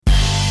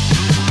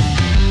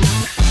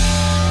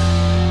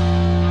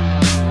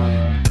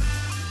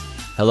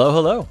Hello,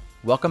 hello.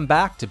 Welcome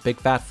back to Big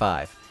Fat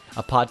 5,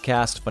 a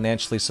podcast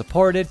financially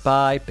supported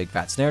by Big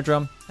Fat Snare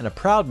Drum and a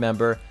proud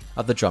member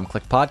of the Drum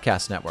Click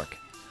Podcast Network.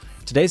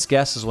 Today's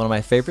guest is one of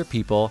my favorite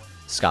people,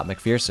 Scott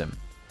McPherson.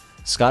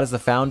 Scott is the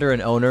founder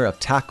and owner of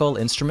Tackle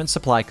Instrument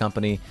Supply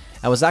Company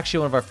and was actually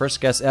one of our first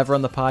guests ever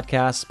on the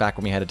podcast back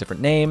when we had a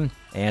different name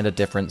and a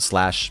different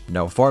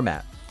 /no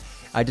format.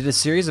 I did a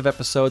series of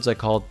episodes I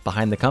called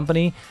Behind the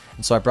Company,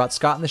 and so I brought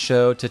Scott on the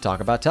show to talk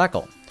about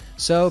Tackle.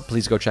 So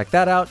please go check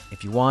that out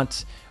if you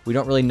want. We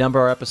don't really number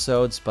our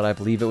episodes, but I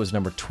believe it was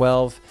number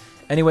 12.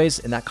 Anyways,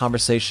 in that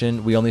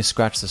conversation, we only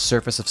scratched the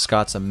surface of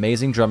Scott's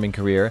amazing drumming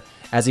career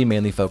as he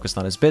mainly focused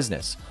on his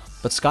business.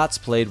 But Scott's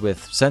played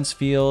with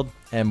Sensefield,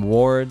 M.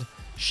 Ward,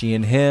 She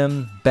and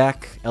Him,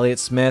 Beck, Elliott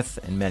Smith,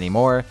 and many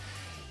more.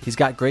 He's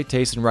got great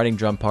taste in writing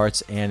drum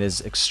parts and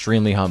is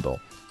extremely humble.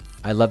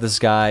 I love this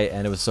guy,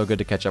 and it was so good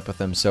to catch up with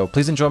him. So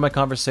please enjoy my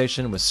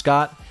conversation with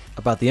Scott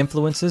about the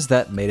influences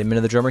that made him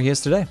into the drummer he is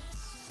today.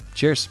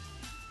 Cheers.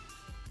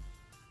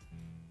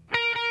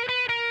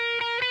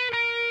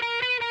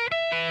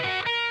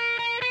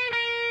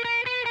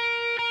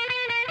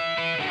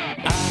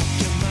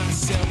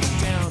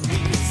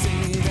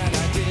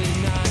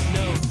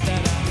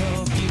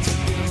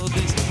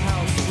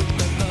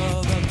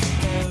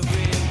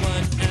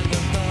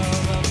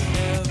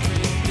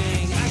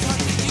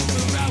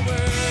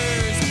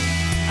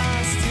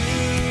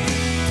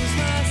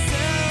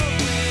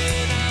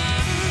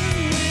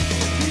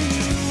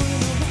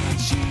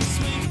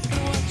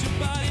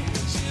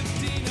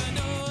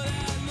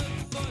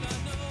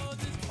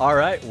 All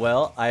right,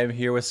 well, I am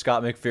here with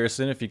Scott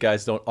McPherson, if you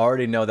guys don't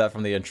already know that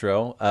from the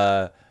intro.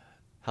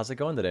 How's it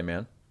going today,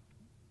 man?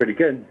 Pretty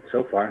good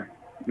so far,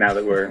 now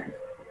that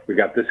we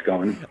got this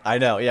going. I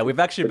know, yeah, we've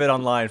actually been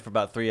online for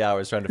about 3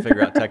 hours trying to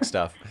figure out tech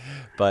stuff.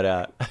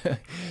 But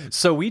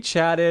so we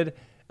chatted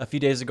a few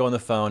days ago on the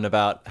phone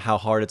about how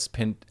hard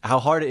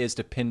it is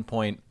to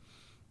pinpoint,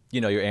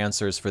 your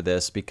answers for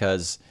this,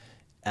 because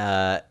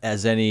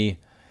as any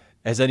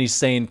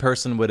sane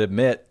person would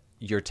admit,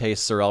 your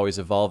tastes are always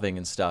evolving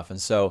and stuff.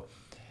 And so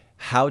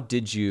how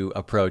did you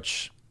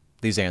approach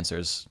these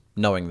answers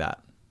knowing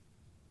that?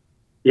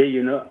 Yeah,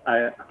 and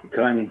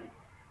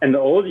the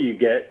older you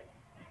get,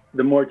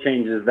 the more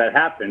changes that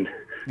happened.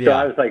 Yeah. So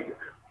I was like,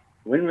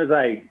 when was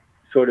I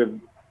sort of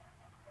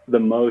the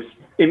most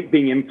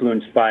being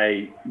influenced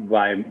by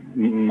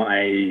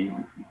my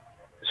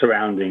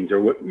surroundings, or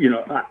what,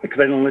 because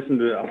I don't listen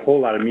to a whole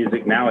lot of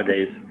music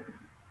nowadays,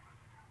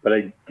 but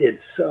I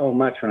did so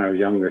much when I was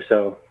younger.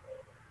 So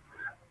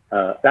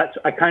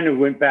I kind of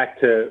went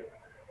back to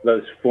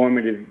those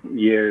formative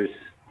years.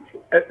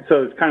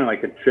 So it's kind of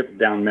like a trip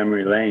down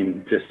memory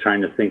lane, just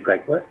trying to think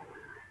like, what,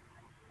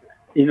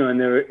 and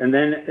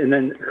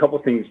then a couple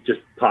things just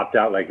popped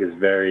out, like is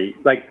very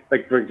like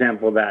for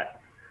example,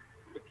 that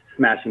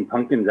Smashing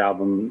Pumpkins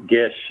album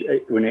Gish,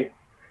 when it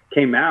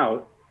came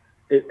out,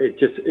 it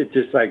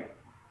just like,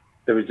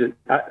 there was just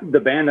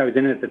the band I was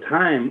in at the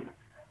time,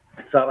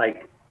 I felt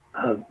like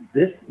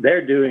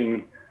they're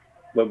doing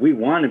what we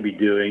want to be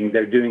doing.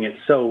 They're doing it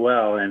so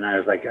well. And I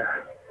was like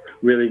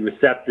really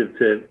receptive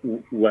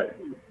to what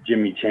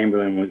Jimmy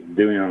Chamberlain was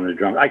doing on the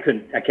drums. I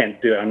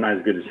can't do it. I'm not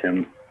as good as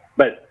him,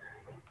 but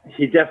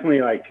he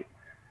definitely like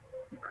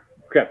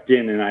crept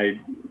in, and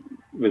I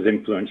was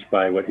influenced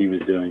by what he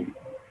was doing.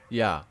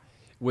 Yeah.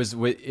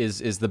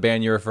 Is the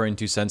band you're referring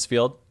to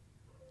Sensefield?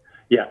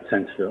 Yeah,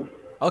 Sensefield.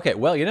 Okay.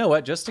 Well, you know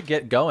what? Just to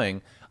get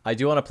going, I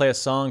do want to play a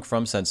song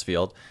from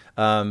Sensefield.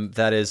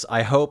 That is,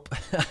 I hope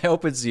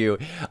it's you.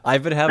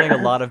 I've been having a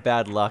lot of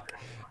bad luck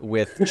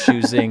with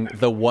choosing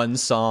the one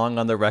song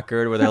on the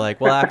record where they're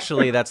like, well,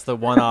 actually, that's the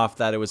one off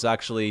that it was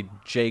actually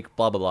Jake,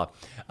 blah, blah,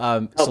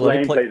 blah. So let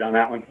me played on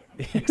that one.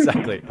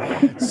 Exactly.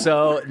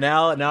 So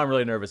now I'm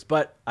really nervous,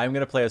 but I'm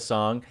going to play a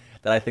song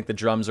that I think the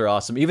drums are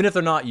awesome. Even if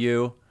they're not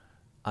you,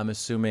 I'm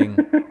assuming,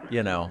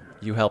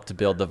 you helped to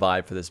build the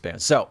vibe for this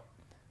band. So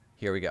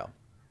here we go.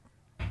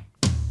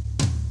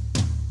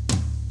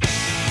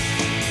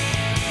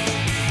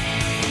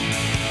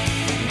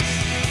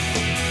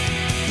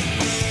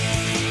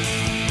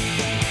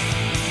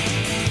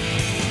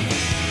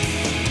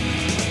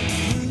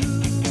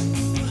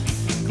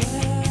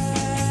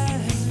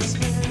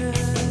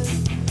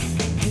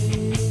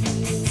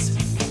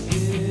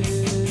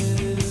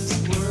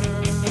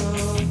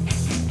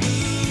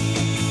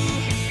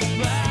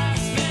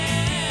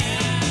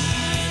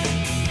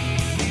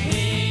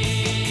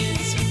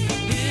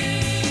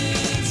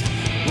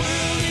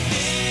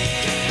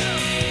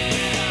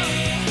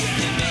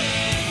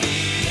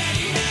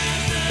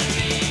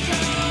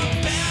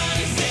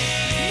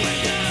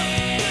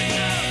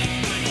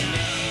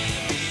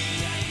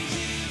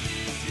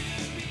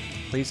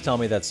 Please tell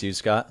me that's you,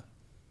 Scott.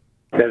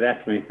 Yeah,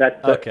 that's me.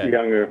 That's okay.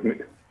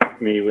 Younger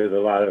me with a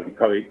lot of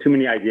probably too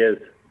many ideas.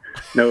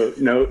 No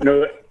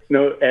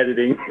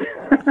editing.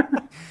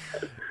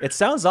 It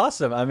sounds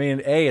awesome. I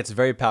mean, it's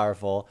very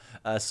powerful.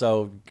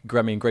 So,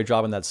 great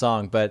job on that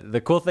song. But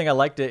the cool thing I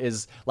liked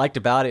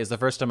about it is the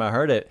first time I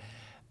heard it,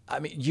 I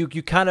mean, you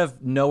kind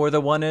of know where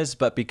the one is,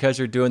 but because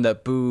you're doing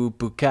that boo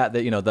cat,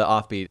 that the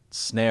offbeat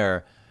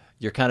snare,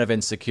 you're kind of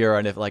insecure.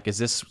 And if like, is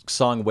this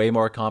song way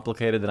more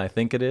complicated than I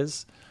think it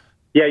is?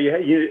 Yeah,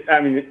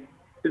 I mean,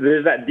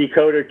 there's that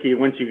decoder key.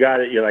 Once you got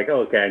it, you're like,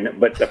 oh, okay.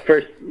 But the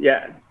first,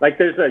 like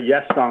there's a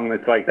Yes song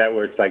that's like that,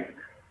 where it's like,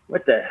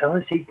 what the hell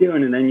is he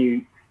doing? And then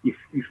you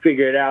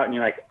figure it out, and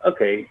you're like,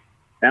 okay,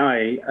 now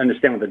I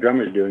understand what the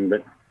drummer's doing.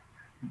 But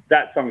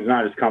that song's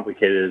not as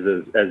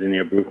complicated as any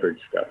of Bruford's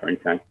stuff or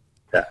anything like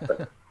that.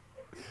 But.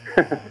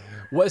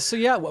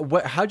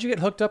 How'd you get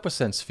hooked up with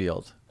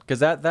Sensefield? Because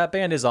that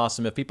band is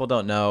awesome. If people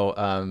don't know,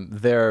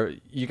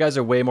 you guys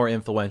are way more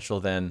influential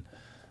than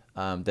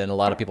a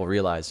lot of people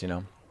realize.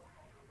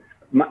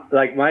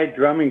 My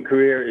drumming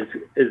career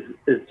is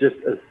just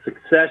a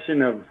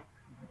succession of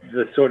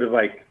the sort of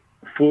like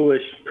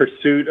foolish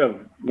pursuit of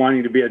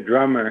wanting to be a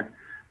drummer,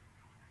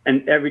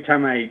 and every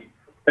time I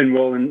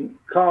enroll in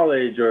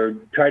college or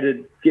try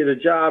to get a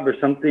job or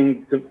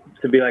something,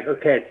 to be like,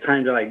 okay, it's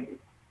time to like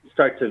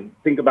start to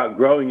think about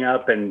growing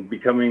up and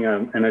becoming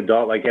an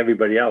adult like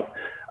everybody else.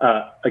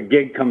 A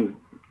gig comes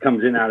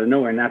in out of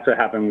nowhere, and that's what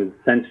happened with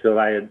Sensefield.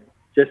 I had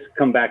just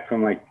come back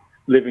from like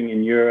living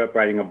in Europe,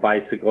 riding a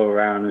bicycle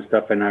around and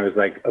stuff, and I was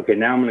like, okay,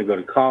 now I'm going to go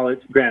to college.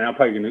 Granted, I'm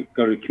probably going to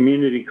go to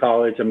community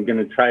college. I'm going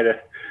to try to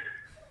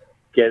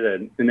get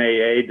an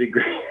AA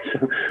degree.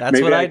 So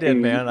that's what I did,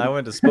 man. I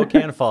went to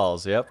Spokane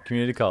Falls. Yep,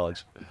 community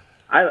college.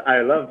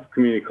 I love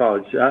community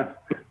college.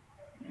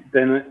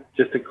 Then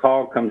just a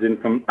call comes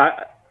in from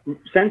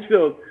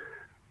Sensefield.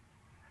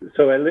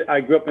 So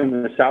I grew up in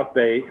the South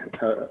Bay,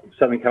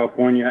 Southern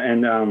California,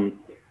 and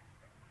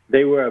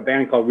they were a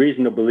band called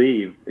Reason to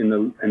Believe and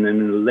then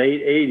in the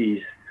late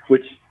 80s,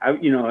 which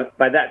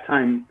by that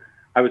time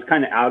I was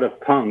kind of out of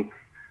punk,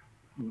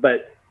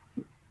 but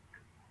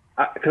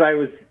because I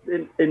was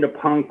into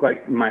punk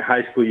like my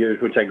high school years,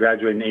 which I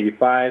graduated in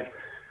 85.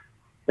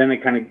 Then I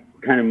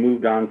kind of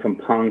moved on from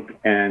punk,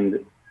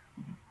 and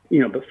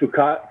but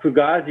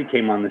Fugazi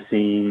came on the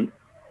scene,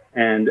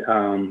 and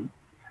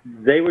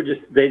they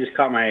just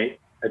caught my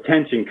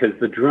attention because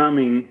the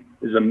drumming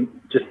is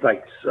just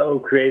like so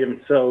creative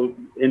and so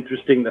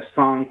interesting. The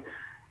song,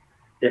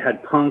 it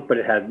had punk, but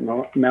it had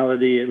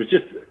melody. It was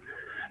just,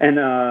 and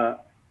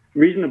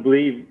Reason to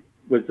Believe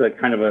was a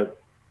kind of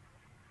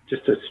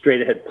just a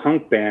straight ahead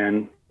punk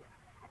band,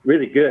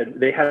 really good.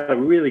 They had a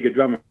really good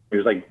drummer. He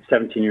was like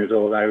 17 years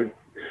old.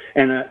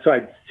 So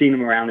I'd seen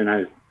him around, and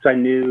I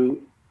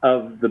knew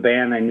of the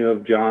band. I knew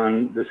of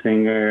John, the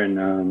singer,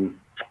 and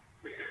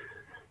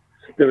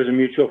there was a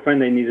mutual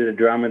friend. They needed a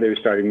drummer. They were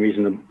starting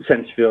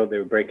Sensefield. They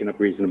were breaking up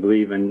Reason to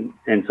Believe, and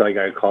so I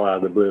got a call out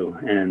of the blue,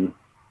 and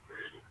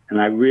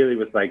I really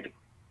was like,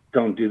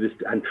 don't do this.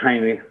 I'm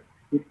trying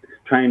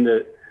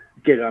to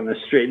get on the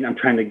straight, and I'm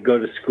trying to go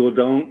to school.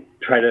 Don't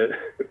try to.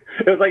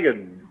 It was like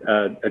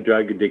a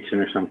drug addiction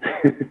or something,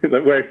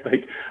 where it's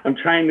like I'm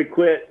trying to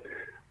quit.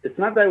 It's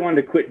not that I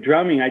wanted to quit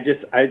drumming. I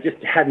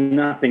just had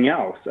nothing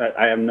else.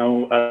 I have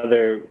no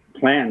other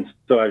plans.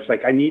 So I was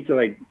like, I need to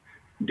like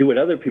do what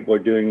other people are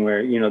doing, where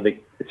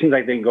it seems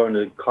like they're going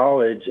to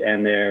college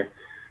and they're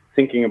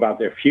thinking about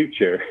their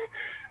future,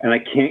 and I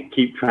can't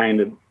keep trying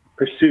to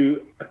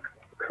pursue a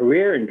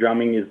career in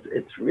drumming.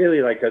 It's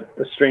really like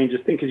the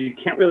strangest thing, because you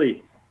can't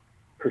really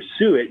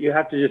pursue it. You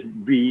have to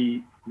just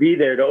be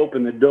there to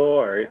open the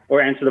door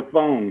or answer the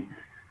phone,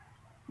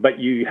 but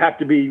you have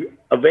to be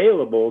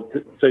available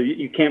so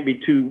you can't be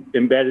too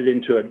embedded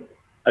into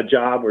a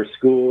job or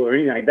school or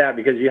anything like that,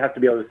 because you have to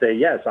be able to say,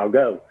 yes, I'll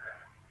go.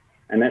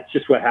 And that's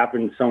just what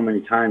happens so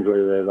many times,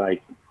 where they're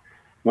like,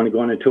 want to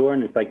go on a tour,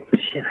 and it's like,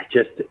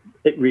 shit,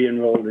 it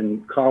re-enrolled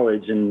in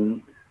college,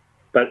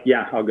 but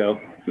yeah, I'll go.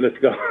 Let's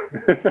go.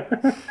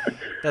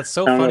 That's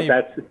so funny.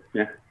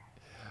 Yeah.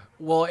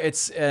 Well,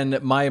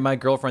 and my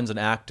girlfriend's an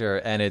actor,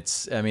 and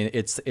it's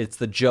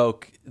the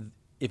joke.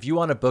 If you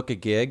want to book a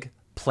gig,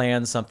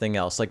 plan something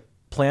else. Like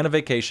plan a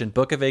vacation,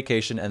 book a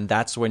vacation, and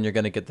that's when you're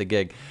going to get the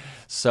gig.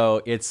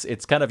 So it's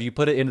kind of, you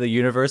put it into the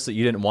universe that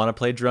you didn't want to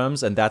play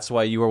drums, and that's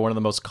why you were one of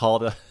the most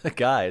called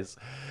guys.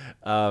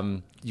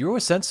 You were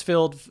with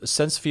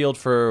Sensefield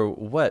for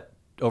what,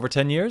 over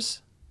 10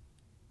 years?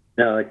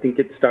 No, I think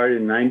it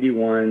started in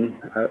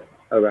 91,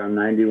 around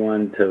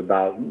 91 to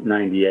about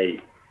 98.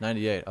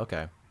 98,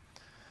 okay.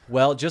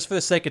 Well, just for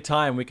the sake of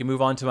time, we can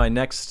move on to my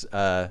next,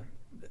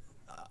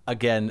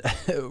 again,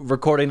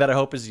 recording that I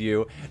hope is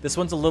you. This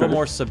one's a little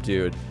more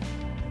subdued.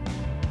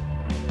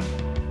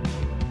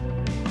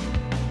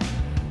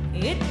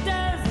 It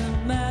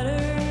doesn't matter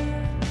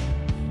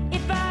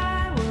if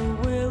I were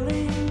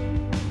willing.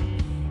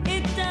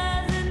 It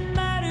doesn't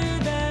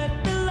matter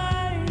that the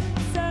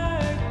lights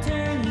are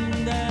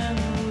turned down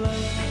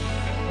low.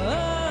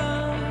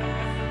 Oh,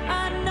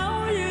 I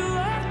know you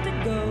have to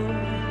go.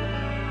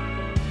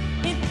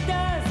 It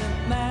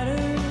doesn't matter.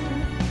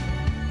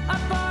 I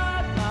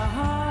bought my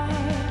heart.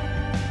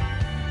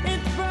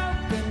 It's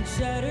broken,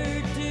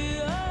 shattered to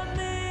a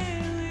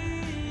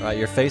million. All right,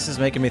 your face is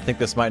making me think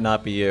this might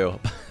not be you.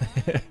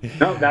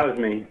 No, that was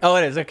me. Oh,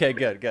 it is. Okay,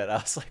 good. I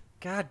was like,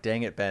 God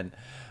dang it, Ben.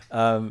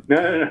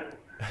 No.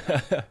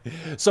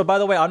 So, by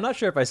the way, I'm not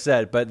sure if I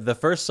said, but the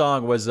first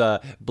song was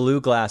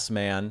Blue Glass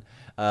Man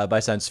by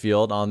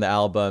Sensefield on the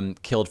album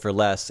Killed for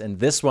Less. And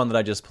this one that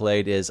I just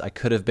played is I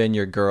Could Have Been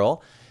Your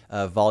Girl,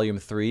 Volume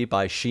 3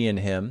 by She and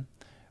Him,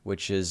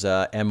 which is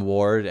M.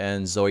 Ward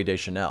and Zoe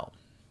Deschanel.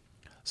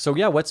 So,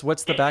 yeah, what's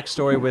the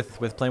backstory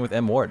with playing with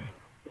M. Ward?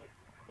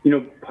 You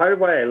know, part of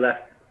why I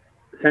left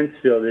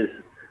Sensefield is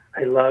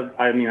I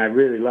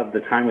really loved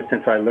the time with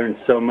Sensefield. I learned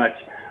so much.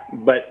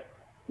 But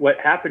what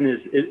happened is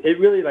it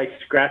really like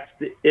scratched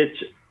the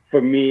itch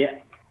for me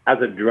as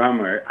a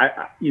drummer.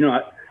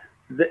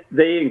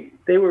 They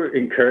were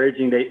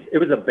encouraging. It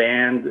was a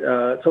band,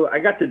 so I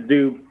got to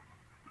do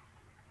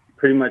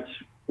pretty much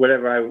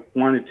whatever I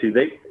wanted to.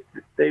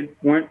 They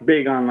weren't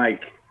big on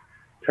like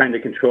trying to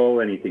control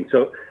anything.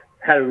 So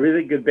had a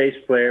really good bass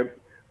player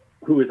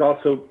who was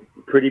also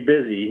pretty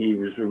busy. He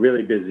was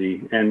really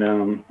busy,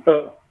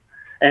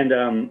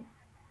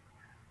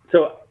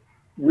 so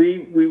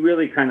we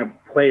really kind of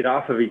played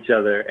off of each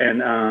other.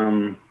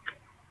 And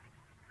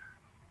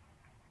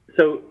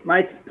so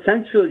my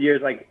Sensefield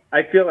years, like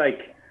I feel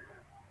like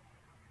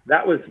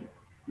that was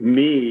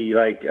me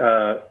like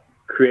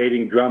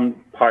creating drum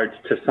parts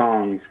to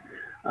songs,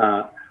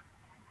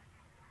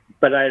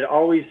 but I'd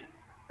always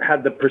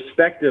had the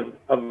perspective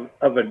of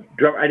a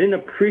drum. I didn't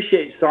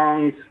appreciate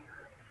songs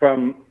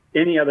from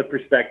any other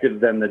perspective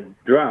than the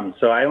drums.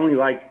 So I only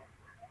liked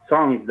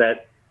songs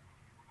that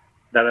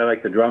I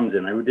like the drums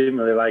in. I didn't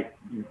really like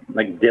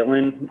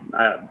Dylan,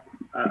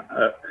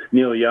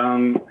 Neil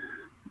Young.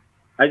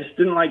 I just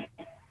didn't like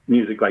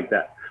music like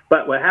that.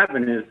 But what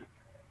happened is,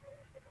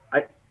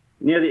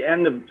 near the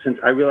end of, since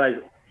I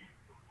realized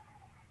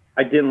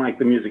I didn't like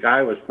the music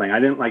I was playing. I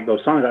didn't like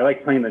those songs. I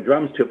liked playing the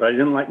drums to it, but I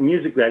didn't like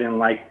music that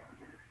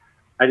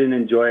I didn't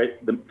enjoy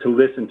it to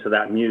listen to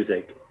that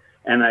music.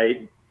 And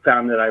I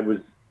found that I was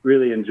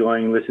really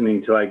enjoying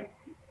listening to like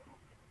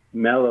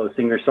mellow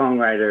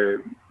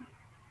singer-songwriter.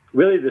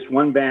 Really, this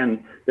one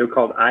band, they were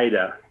called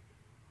Ida.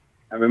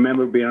 I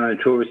remember being on a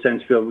tour with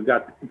Sensefield.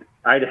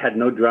 Ida had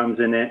no drums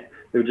in it.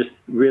 They were just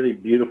really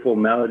beautiful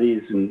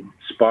melodies and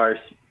sparse.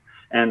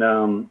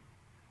 And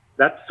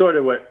that's sort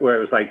of where it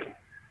was like,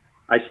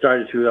 I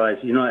started to realize,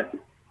 you know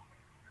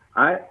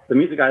what, the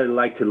music I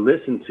like to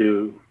listen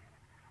to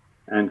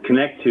and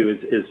connect to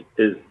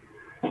is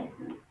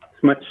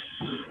much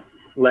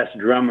less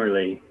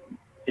drummerly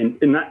and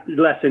not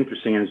less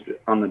interesting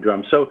on the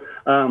drum. So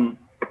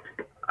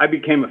I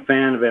became a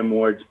fan of M.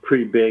 Ward's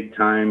pretty big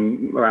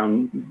time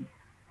around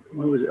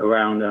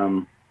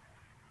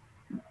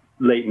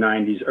late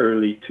 90s,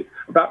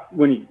 about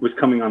when he was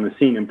coming on the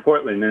scene in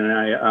Portland.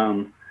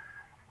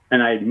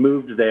 And I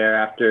moved there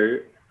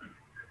after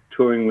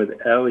touring with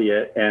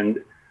Elliot and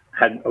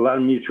had a lot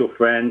of mutual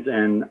friends.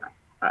 And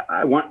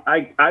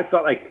I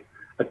felt like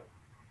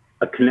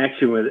a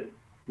connection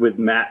with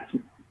Matt's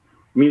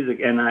music.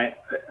 And I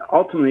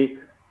ultimately,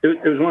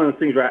 it was one of those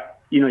things where,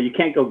 you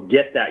can't go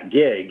get that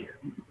gig,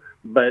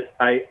 but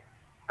I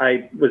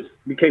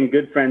became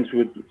good friends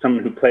with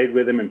someone who played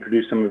with him and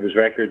produced some of his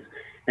records.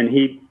 And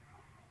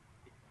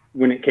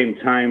when it came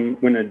time,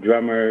 when a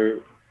drummer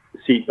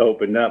seat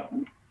opened up,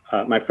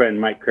 my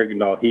friend Mike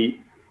Kirkendall,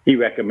 he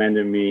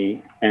recommended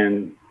me,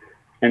 and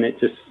it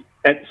just,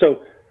 and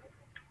so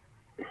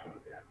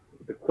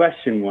the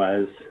question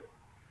was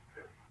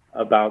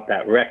about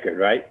that record,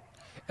 right?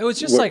 It was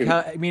just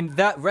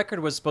that record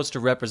was supposed to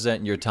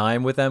represent your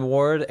time with M.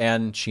 Ward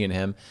and She and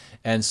Him,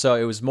 and so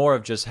it was more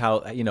of just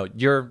how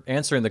you're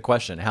answering the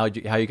question, how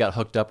you got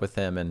hooked up with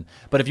him,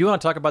 but if you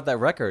want to talk about that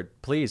record,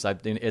 please,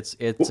 it's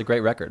a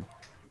great record.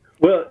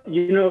 Well,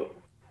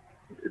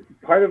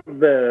 part of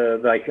the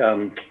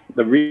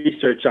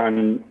research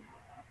on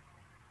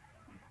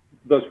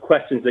those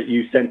questions that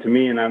you sent to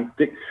me, and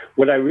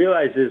what I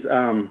realized is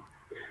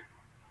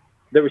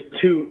there was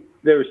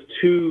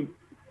two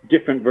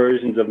different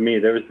versions of me.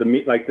 There was the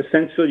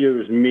Sensefield year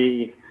was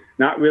me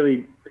not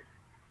really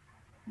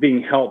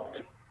being helped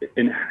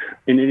in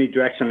any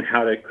direction on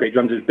how to create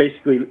drums. It was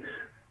basically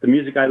the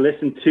music I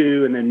listened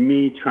to, and then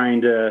me trying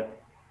to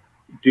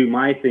do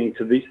my thing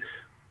to these.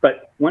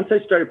 But once I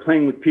started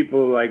playing with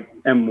people like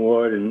M.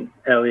 Ward and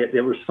Elliot,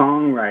 they were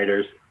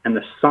songwriters, and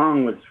the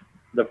song was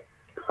the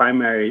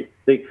primary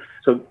thing.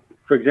 So,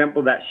 for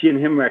example, that She and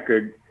Him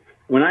record,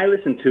 when I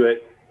listen to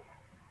it,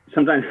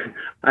 sometimes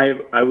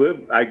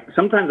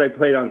sometimes I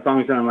play it on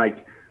songs and I'm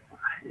like,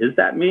 is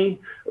that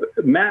me?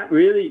 Matt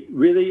really,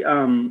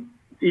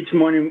 each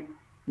morning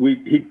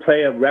he'd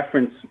play a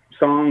reference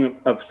song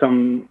of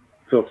some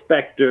Phil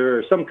Spector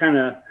or some kind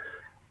of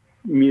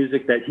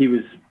music that he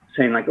was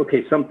saying, like,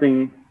 okay,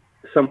 something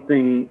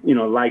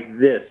like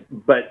this,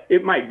 but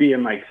it might be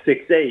in like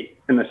 6/8,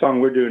 and the song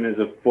we're doing is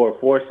a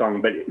 4/4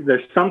 song, but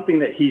there's something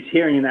that he's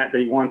hearing in that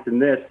he wants in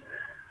this,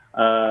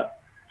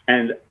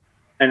 and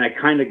I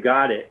kind of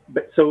got it.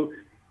 But so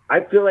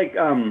I feel like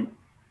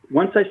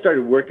once I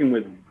started working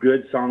with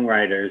good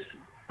songwriters,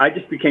 I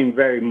just became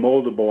very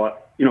moldable. As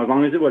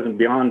long as it wasn't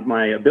beyond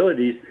my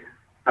abilities,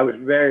 I was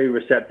very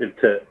receptive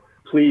to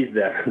please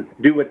them,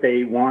 do what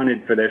they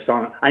wanted for their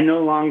song. I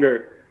no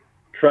longer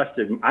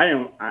trusted. I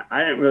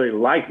didn't really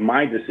like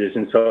my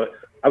decision, so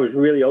I was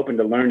really open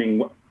to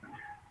learning.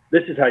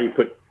 This is how you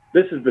put.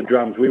 This is the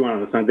drums we want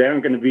on the song. They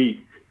aren't going to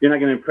be. You're not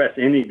going to impress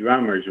any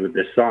drummers with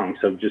this song,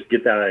 so just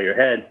get that out of your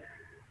head,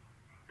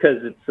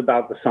 because it's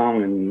about the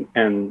song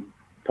and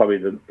probably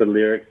the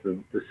lyrics,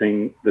 the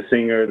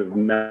singer, the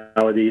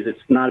melodies. It's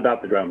not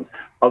about the drums,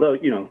 although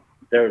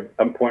they're an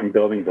important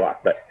building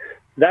block. But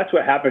that's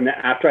what happened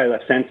after I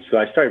left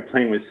Sensefield. I started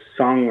playing with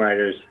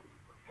songwriters,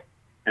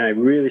 and I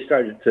really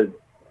started to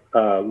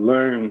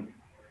learn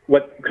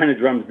what kind of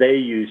drums they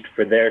used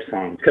for their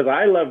songs. Because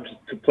I loved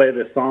to play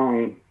the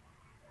song.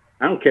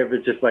 I don't care if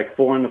it's just like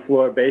 4 on the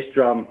floor bass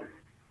drum.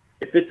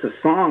 If it's a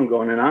song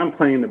going and I'm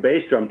playing the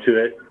bass drum to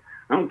it,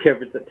 I don't care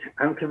if it's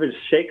a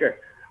shaker.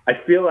 I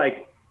feel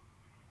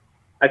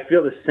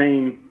the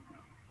same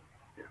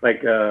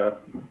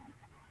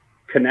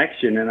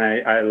connection, and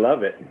I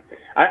love it.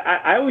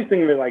 I always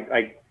think of it like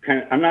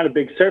kind of. I'm not a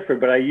big surfer,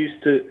 but I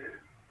used to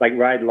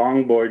ride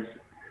longboards,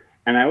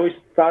 and I always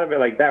thought of it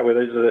like that, where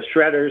there's the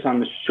shredders on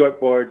the short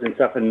boards and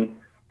stuff, and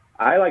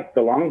I like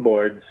the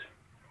longboards.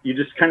 You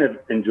just kind of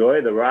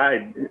enjoy the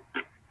ride.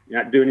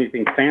 You're not doing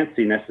anything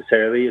fancy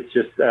necessarily. It's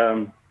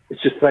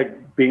just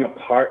like being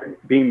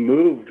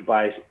moved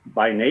by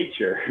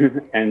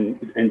nature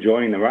and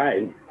enjoying the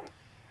ride.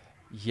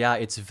 Yeah,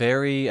 it's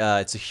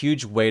it's a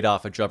huge weight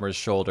off a drummer's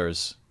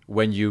shoulders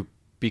when you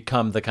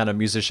become the kind of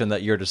musician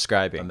that you're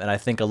describing. And I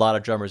think a lot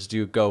of drummers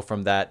do go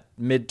from that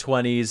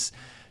mid-20s,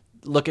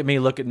 look at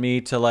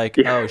me to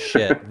oh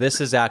shit,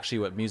 this is actually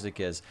what music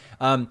is.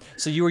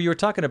 So you were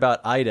talking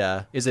about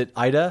Ida. Is it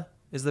Ida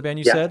is the band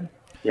you said?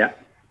 Yeah.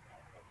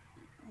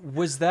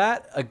 Was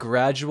that a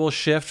gradual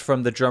shift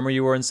from the drummer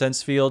you were in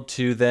Sensefield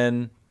to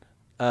then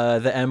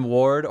the M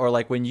Ward? Or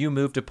when you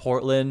moved to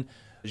Portland,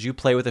 did you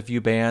play with a few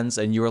bands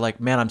and you were like,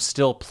 man, I'm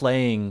still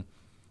playing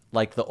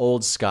like the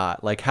old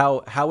Scott?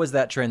 How was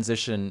that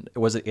transition?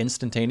 Was it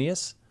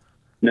instantaneous?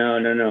 No.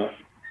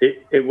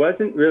 It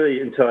wasn't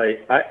really until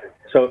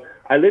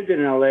I lived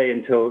in LA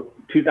until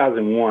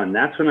 2001.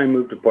 That's when I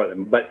moved to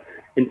Portland. But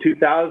in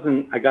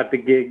 2000, I got the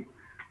gig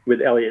with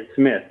Elliott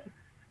Smith.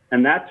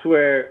 And that's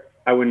where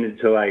I went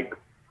into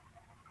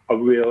a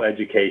real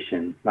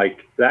education.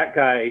 That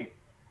guy,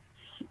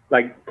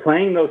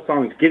 playing those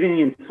songs, getting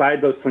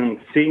inside those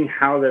songs, seeing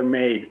how they're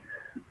made.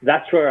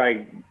 That's where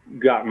I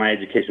got my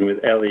education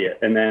with Elliott.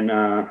 And then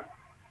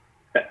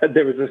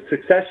there was a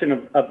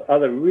succession of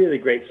other really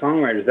great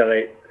songwriters that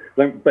I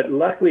learned. But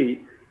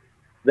luckily,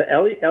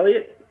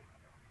 Elliott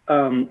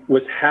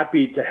was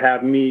happy to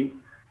have me,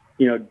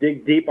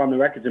 dig deep on the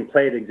records and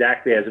play it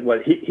exactly as it was.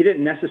 He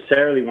didn't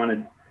necessarily want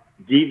to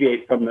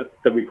deviate from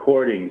the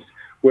recordings,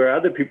 where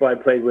other people I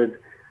played with,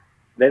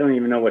 they don't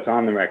even know what's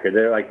on the record.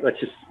 They're like, let's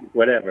just,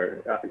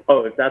 whatever.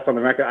 If that's on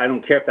the record, I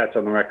don't care if that's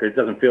on the record. It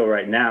doesn't feel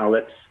right now.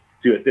 Let's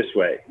do it this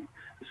way.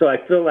 So I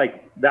feel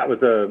like that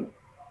was a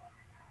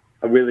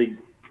really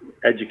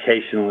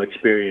educational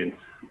experience.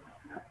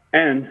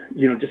 And,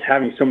 just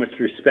having so much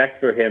respect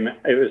for him,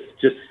 it was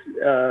just,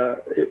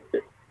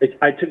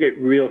 I took it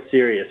real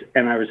serious.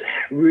 And I was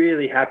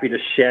really happy to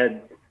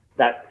shed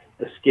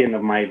the skin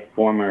of my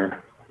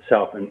former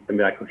self and be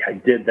like, okay, I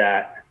did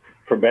that,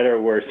 for better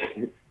or worse.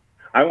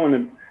 I want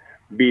to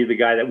be the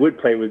guy that would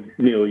play with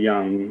Neil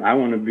Young. I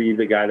want to be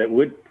the guy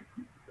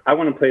I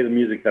want to play the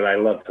music that I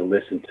love to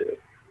listen to.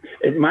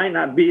 It might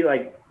not be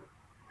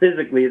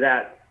physically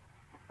that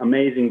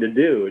amazing to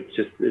do. It's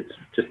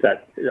just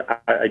that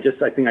I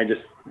think I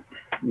just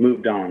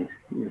moved on.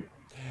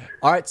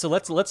 All right, so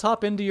let's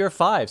hop into your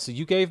 5. So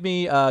you gave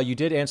me, you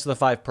did answer the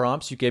 5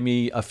 prompts. You gave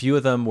me a few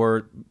of them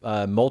were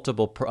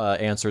multiple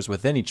answers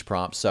within each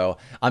prompt. So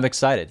I'm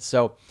excited.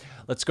 So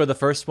let's go to the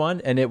first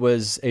one, and it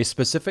was a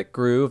specific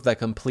groove that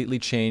completely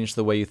changed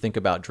the way you think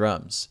about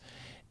drums.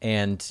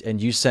 And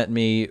you sent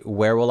me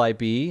 "Where Will I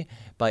Be"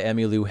 by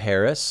Emmylou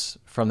Harris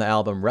from the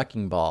album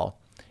Wrecking Ball.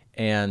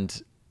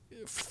 And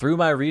through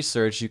my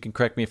research, you can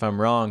correct me if I'm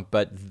wrong,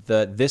 but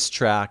this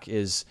track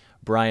is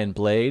Brian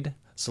Blade.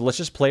 So let's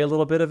just play a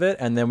little bit of it,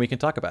 and then we can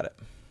talk about it.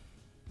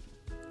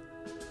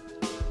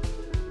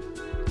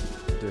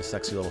 Do a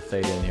sexy little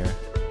fade in here.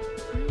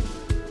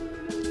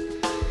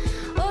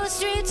 All the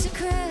streets are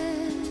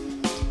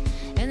cracked,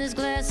 and there's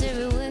glass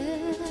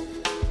everywhere.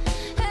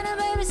 And a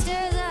baby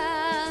stares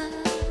out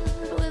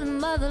with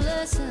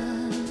motherless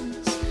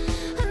eyes.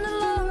 And the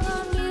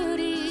long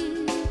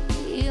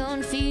beauty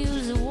on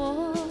fields of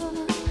war,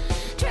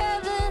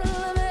 traveling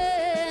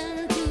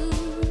lament to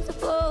the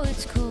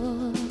poet's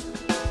core.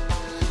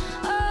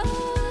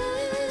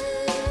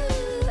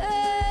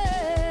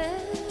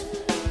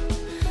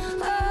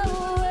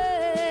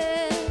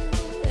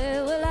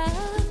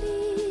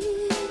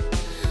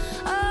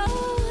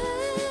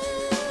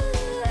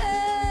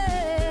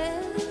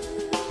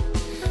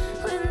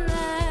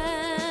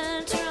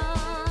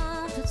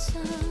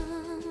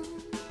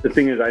 The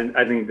thing is,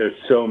 I think there's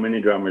so many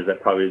drummers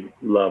that probably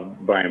love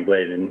Brian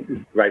Blade,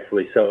 and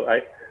rightfully so.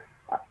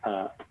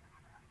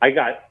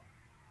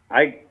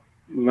 I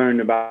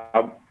learned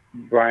about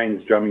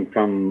Brian's drumming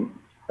from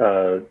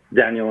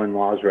Daniel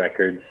Lanois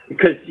records,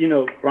 because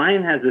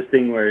Brian has this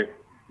thing where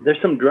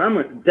there's some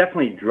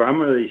definitely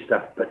drummerly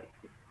stuff, but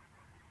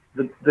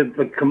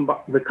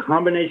the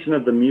combination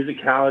of the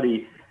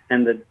musicality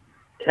and the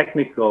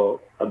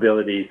technical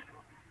abilities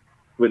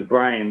with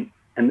Brian,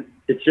 and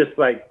it's just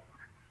like,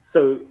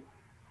 so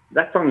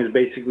that song is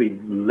basically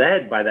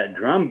led by that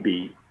drum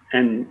beat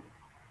and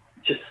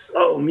just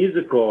so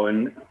musical,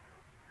 and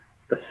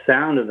the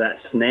sound of that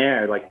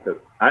snare, like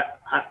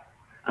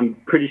I'm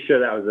pretty sure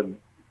that was a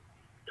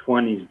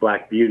 20s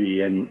Black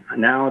Beauty, and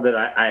now that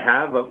I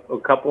have a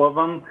couple of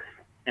them,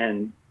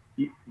 and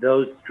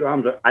those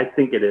drums I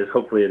think it is,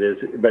 hopefully it is,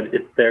 but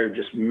they're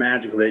just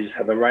magical. They just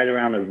have the right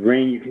amount of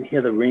ring. You can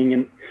hear the ring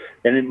and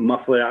it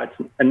muffle it out.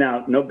 And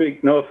now, no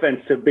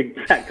offense to Big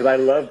Fat, because I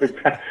love Big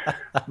Fat,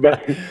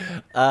 but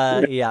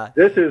yeah.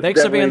 This is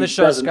Thanks for being on the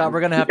show, Scott.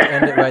 We're gonna have to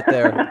end it right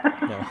there.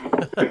 No.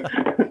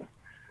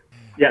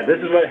 Yeah, this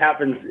is what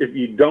happens if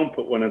you don't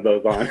put one of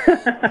those on.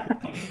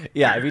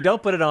 Yeah, if you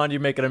don't put it on, you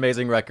make an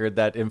amazing record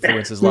that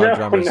influences a lot of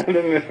drummers.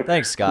 No.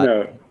 Thanks, Scott.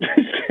 No.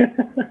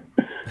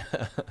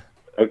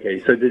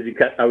 Okay, so did you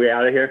cut? Are we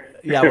out of here?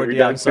 Yeah,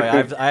 I'm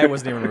sorry. I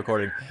wasn't even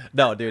recording.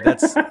 No, dude,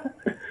 that's.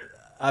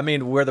 I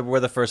mean, we're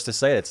the first to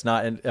say it. It's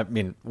not. I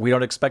mean, we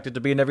don't expect it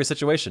to be in every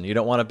situation. You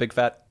don't want a big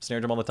fat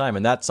snare drum all the time,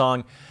 and that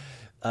song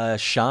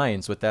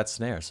shines with that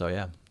snare. So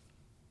yeah.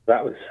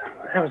 That was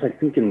I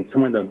think in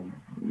somewhere in the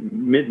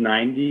mid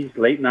 '90s,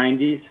 late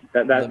 '90s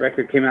that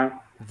record came out.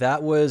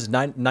 That was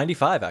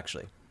 95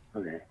 actually.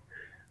 Okay,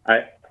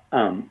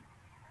 and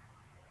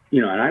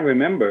I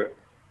remember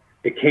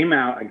it came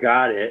out. I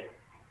got it.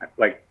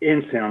 Like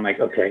instant, I'm like,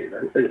 okay,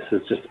 this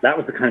is just, that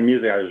was the kind of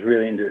music I was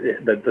really into.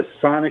 The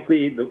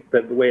sonically,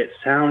 the way it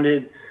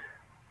sounded,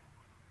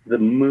 the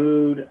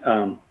mood.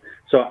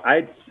 So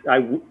I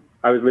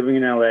was living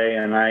in LA,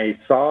 and I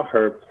saw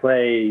her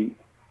play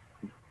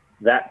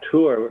that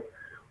tour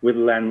with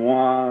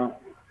Lanois,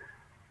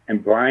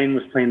 and Brian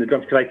was playing the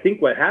drums. Because I think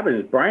what happened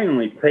is Brian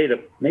only played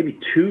maybe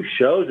 2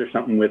 shows or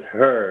something with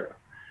her,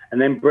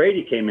 and then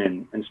Brady came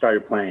in and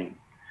started playing.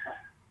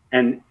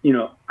 And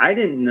I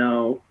didn't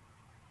know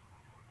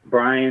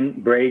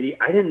Brian, Brady.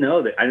 I didn't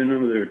know that. I didn't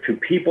know there were 2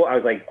 people. I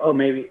was like, I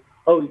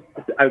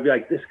would be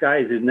like, this guy,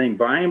 is his name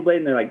Brian Blade?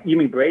 And they're like, you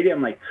mean Brady?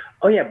 I'm like,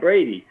 oh yeah,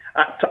 Brady.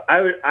 So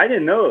I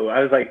didn't know.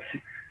 I was like,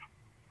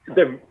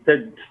 the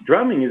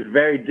drumming is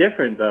very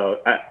different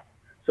though.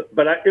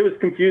 It was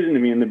confusing to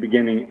me in the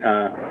beginning.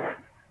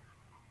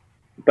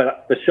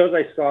 But the shows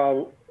I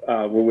saw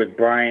were with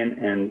Brian,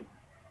 and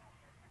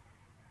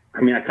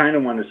I mean, I kind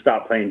of wanted to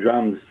stop playing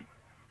drums.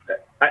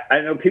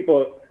 I know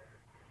people.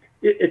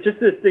 It's just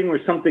this thing where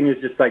something is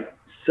just like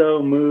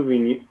so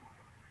moving,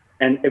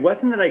 and it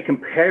wasn't that I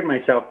compared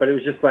myself, but it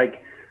was just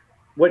like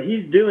what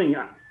he's doing.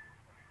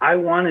 I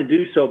want to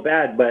do so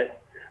bad,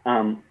 but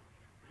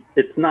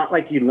it's not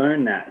like you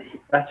learn that.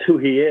 That's who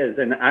he is,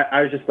 and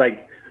I was just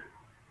like,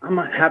 I'm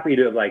happy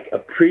to like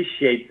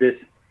appreciate this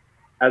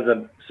as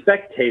a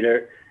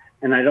spectator,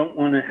 and I don't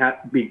want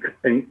to be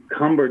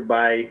encumbered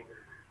by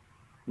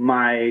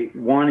my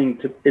wanting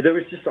to. There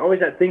was just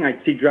always that thing.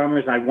 I'd see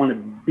drummers and I want to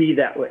be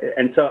that way.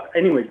 And so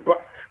anyways,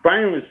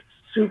 Brian was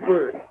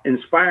super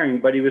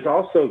inspiring, but he was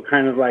also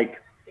kind of like,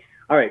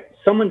 all right,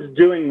 someone's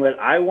doing what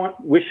I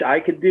wish I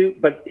could do,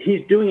 but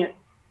he's doing it.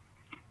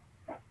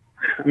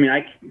 I mean,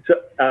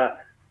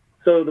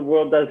 so the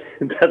world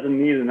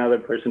doesn't need another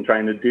person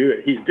trying to do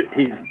it. He's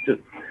just,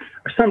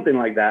 or something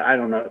like that. I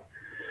don't know.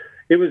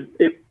 It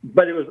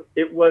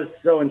was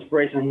so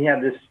inspirational. He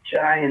had this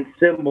giant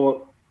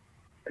cymbal,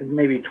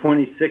 maybe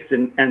 26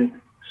 and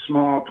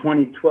small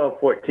 20, 12,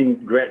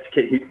 14 Gretsch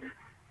kit.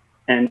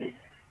 And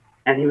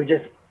he would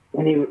just,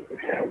 when he would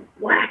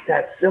whack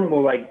that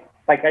cymbal, like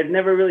I'd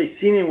never really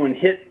seen anyone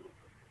hit.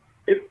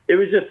 It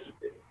was just,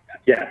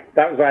 yeah,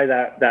 that was why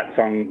that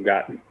song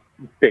got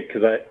big,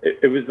 because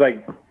it was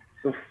like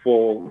the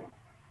full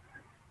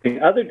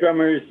thing. Other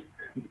drummers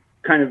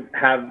kind of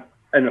have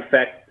an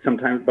effect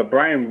sometimes, but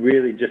Brian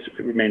really just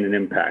made an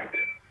impact.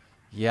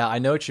 Yeah, I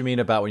know what you mean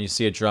about when you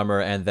see a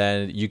drummer and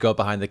then you go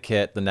behind the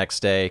kit the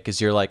next day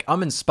because you're like,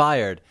 I'm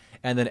inspired,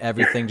 and then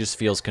everything just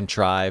feels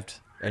contrived,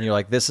 and you're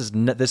like, this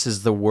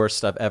is the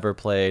worst I've ever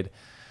played.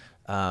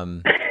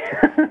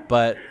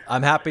 But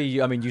I'm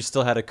happy. I mean, you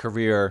still had a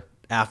career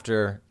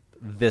after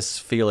this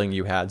feeling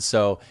you had,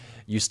 so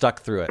you stuck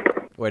through it.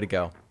 Way to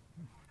go.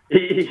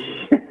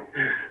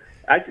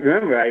 I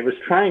remember I was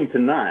trying to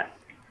not.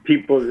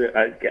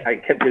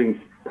 I kept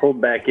getting pulled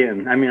back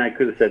in. I mean, I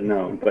could have said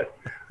no, but.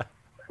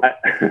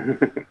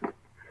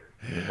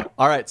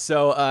 All right,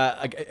 so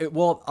I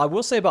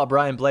will say about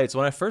Brian Blade. So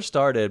when I first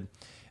started,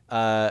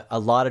 a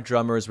lot of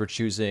drummers were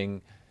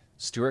choosing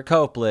Stuart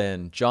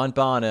Copeland, John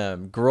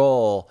Bonham,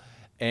 Grohl,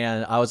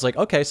 and I was like,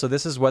 okay, so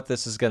this is what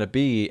this is going to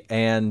be.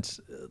 And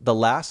the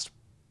last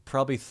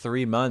probably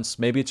 3 months,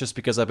 maybe it's just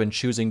because I've been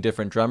choosing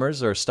different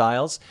drummers or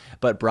styles,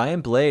 but Brian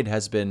Blade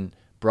has been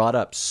brought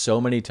up so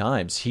many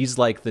times. He's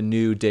like the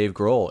new Dave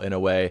Grohl in a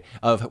way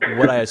of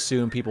what I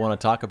assume people want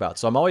to talk about.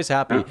 So I'm always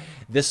happy.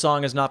 This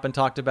song has not been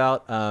talked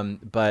about,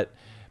 but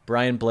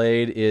Brian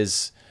Blade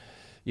is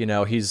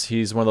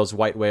he's one of those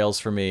white whales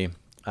for me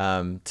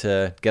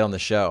to get on the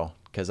show,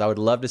 because I would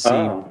love to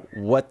see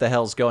what the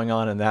hell's going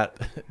on in that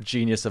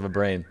genius of a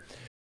brain.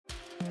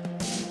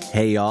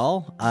 Hey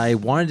y'all, I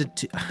wanted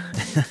to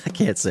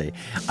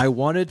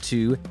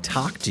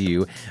talk to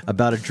you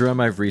about a drum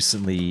I've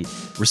recently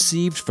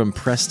received from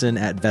Preston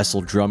at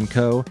Vessel Drum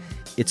Co.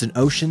 It's an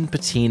ocean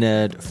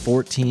patinaed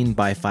 14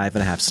 by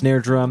 5.5 snare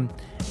drum,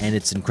 and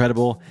it's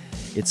incredible.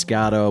 It's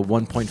got a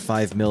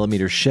 1.5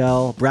 millimeter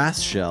shell, brass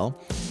shell,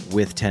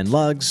 with 10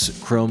 lugs,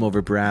 chrome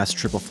over brass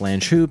triple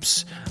flange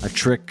hoops, a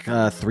trick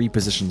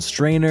 3-position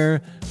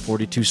strainer,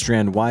 42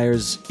 strand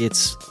wires.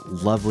 It's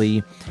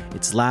lovely,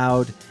 it's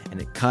loud,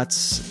 and it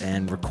cuts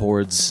and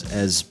records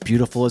as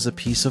beautiful as a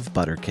piece of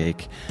butter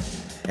cake.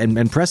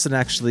 And Preston,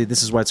 actually,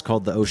 this is why it's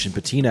called the ocean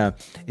patina,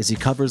 is he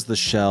covers the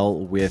shell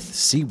with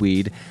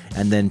seaweed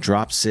and then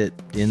drops it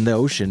in the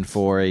ocean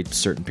for a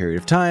certain period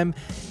of time,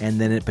 and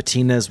then it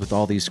patinas with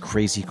all these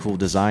crazy cool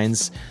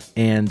designs.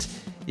 And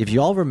if you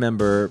all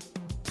remember,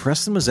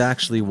 Preston was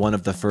actually one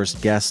of the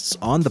first guests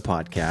on the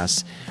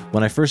podcast.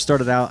 When I first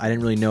started out, I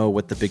didn't really know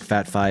what the Big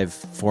Fat Five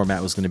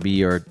format was going to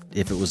be, or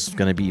if it was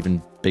going to be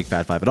even Big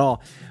Fat Five at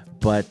all.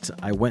 But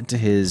I went to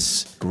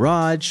his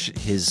garage,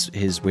 his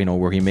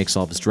where he makes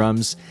all of his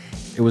drums.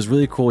 It was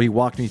really cool. He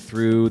walked me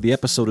through. The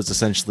episode is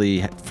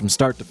essentially from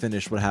start to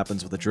finish what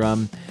happens with a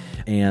drum,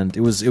 and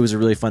it was a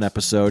really fun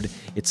episode.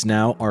 It's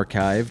now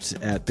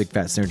archived at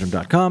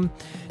bigfatsnaredrum.com,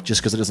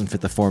 just because it doesn't fit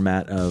the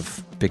format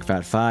of Big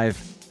Fat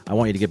 5. I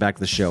want you to get back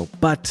to the show,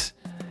 but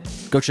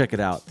go check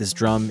it out. This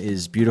drum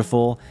is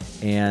beautiful,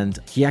 and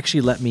he actually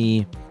let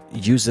me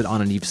use it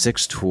on an Eve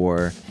 6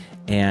 tour,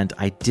 and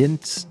I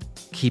didn't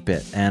keep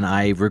it, and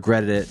I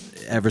regretted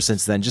it ever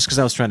since then, just because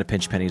I was trying to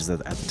pinch pennies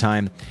at the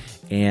time,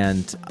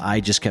 and I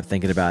just kept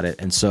thinking about it.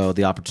 And so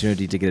the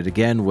opportunity to get it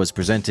again was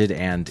presented,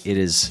 and it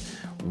is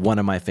one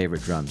of my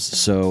favorite drums.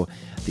 So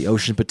the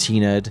ocean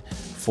patinaed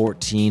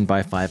 14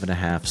 by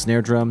 5.5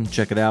 snare drum,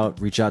 check it out.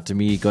 Reach out to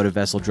me, go to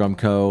Vessel Drum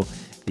Co.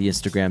 The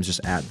Instagram's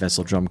just at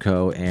Vessel Drum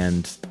Co.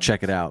 and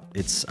check it out.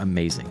 It's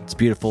amazing. It's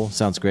beautiful.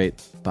 Sounds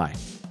great. Bye.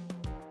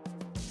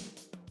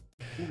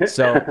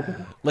 So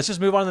let's just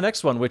move on to the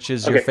next one, which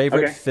is your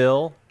favorite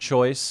Phil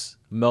choice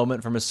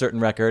moment from a certain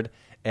record.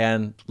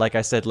 And like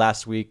I said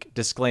last week,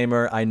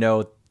 disclaimer, I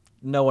know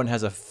no one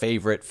has a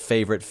favorite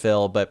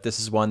Phil, but this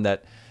is one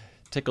that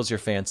tickles your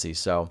fancy.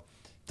 So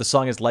the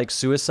song is Like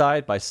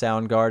Suicide by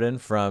Soundgarden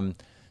from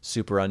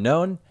Super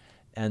Unknown,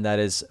 and that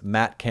is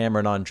Matt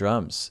Cameron on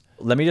drums.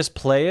 Let me just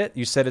play it.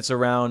 You said it's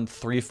around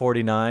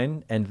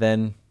 3:49, and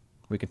then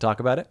we can talk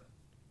about it.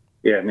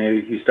 Yeah, maybe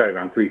if you start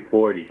around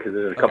 3:40, because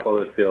there's a couple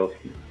other fills.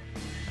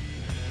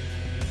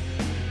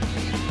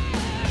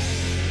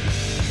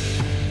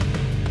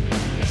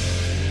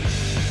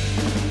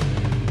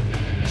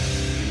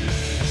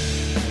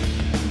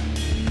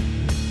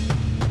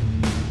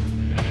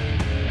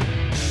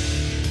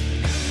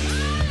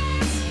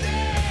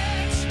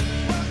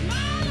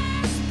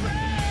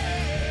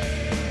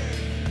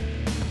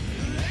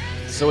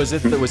 So was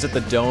it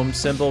the dome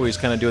cymbal where he's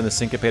kind of doing the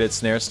syncopated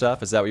snare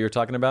stuff? Is that what you were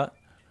talking about?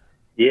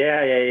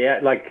 Yeah.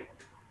 Like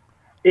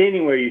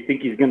anywhere you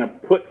think he's gonna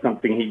put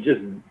something, he just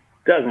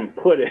doesn't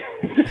put it.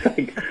 It's just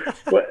like,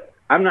 what?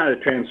 I'm not a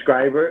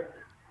transcriber.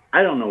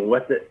 I don't know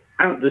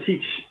does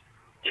he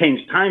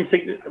change time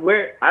signal?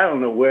 Where? I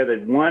don't know where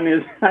the one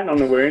is. I don't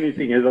know where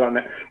anything is on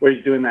that. Where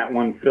he's doing that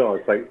one fill.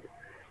 It's like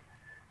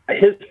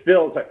his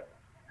fills.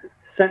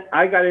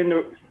 I got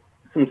into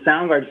some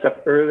Soundgarden stuff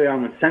early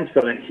on with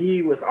Sensefield, and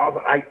he was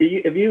also.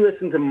 If you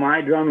listen to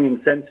my drumming in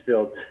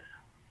Sensefield,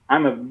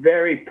 I'm a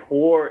very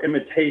poor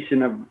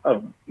imitation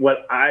of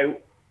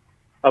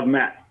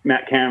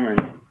Matt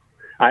Cameron.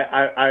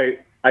 I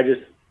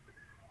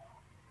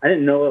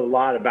didn't know a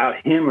lot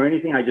about him or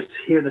anything. I just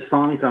hear the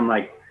songs. I'm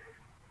like,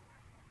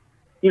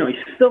 he's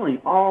filling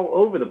all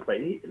over the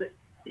place.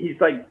 He's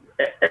like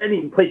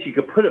any place you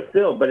could put a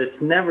fill, but it's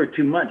never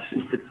too much.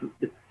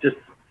 It's just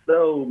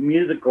so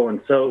musical and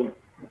so.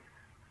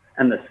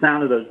 And the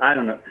sound of those, I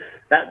don't know,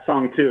 that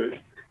song too.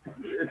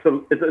 It's a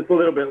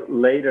little bit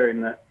later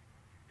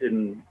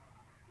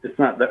it's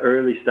not the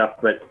early stuff,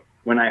 but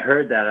when I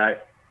heard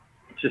that,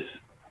 it's just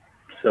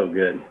so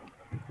good.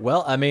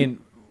 Well, I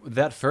mean,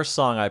 that first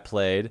song I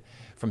played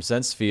from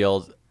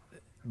Sensefield,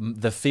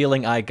 the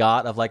feeling I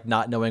got of like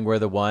not knowing where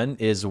the one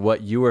is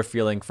what you were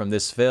feeling from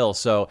this fill.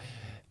 So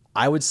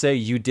I would say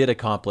you did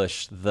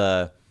accomplish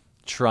the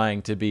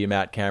trying to be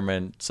Matt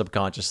Cameron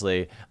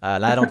subconsciously,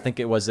 and I don't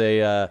think it was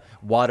a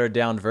watered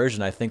down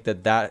version. I think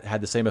that had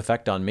the same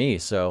effect on me.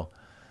 So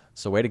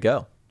way to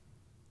go.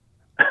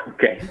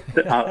 Okay,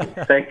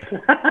 thanks.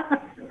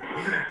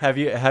 Have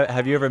you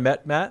ever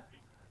met Matt?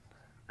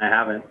 I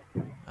haven't.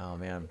 Oh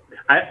man,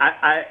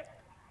 I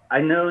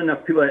know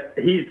enough people.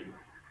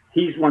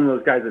 He's one of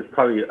those guys that's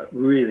probably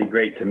really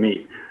great to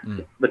meet.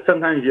 But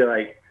sometimes you're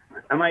like,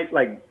 I might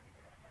like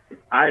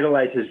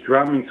idolize his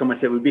drumming so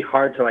much it would be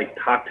hard to like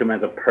talk to him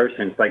as a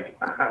person. It's like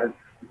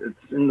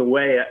it's in the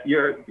way.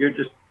 You're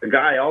just a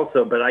guy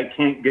also, but I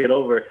can't get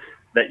over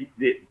that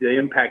the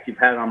impact you've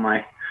had on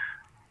my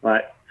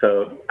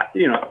So,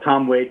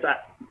 Tom Waits,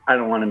 I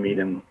don't want to meet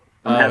him.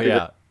 I'm happy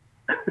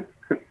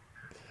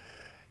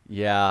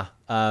Yeah.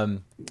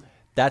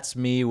 That's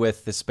me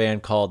with this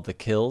band called The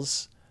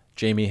Kills,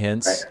 Jamie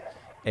Hintz. Right.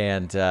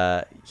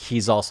 And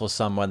he's also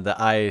someone that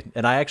I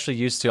actually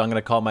used to, I'm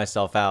going to call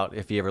myself out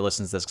if he ever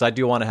listens to this, because I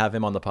do want to have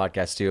him on the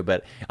podcast too,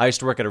 but I used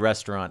to work at a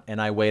restaurant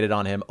and I waited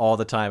on him all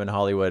the time in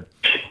Hollywood.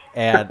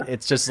 And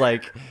it's just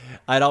like,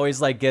 I'd always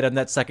like get him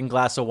that second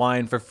glass of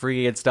wine for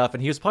free and stuff.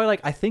 And he was probably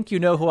like, I think you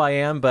know who I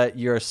am, but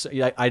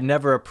I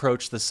never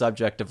approached the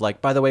subject of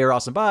like, by the way, you're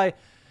awesome, bye.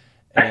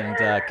 And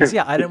because,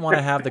 I didn't want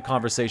to have the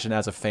conversation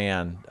as a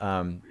fan.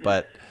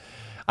 But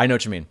I know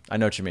what you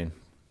mean.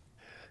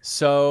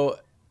 So,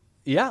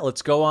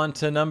 let's go on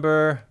to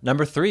number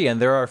 3.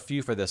 And there are a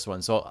few for this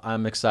one, so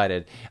I'm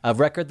excited. A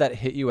record that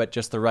hit you at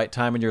just the right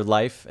time in your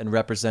life and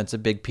represents a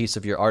big piece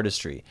of your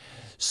artistry.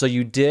 So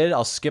you did,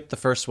 I'll skip the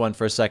first one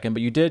for a second,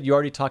 but you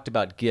already talked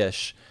about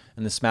Gish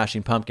and the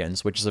Smashing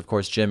Pumpkins, which is, of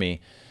course,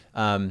 Jimmy.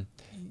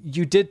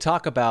 You did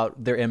talk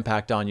about their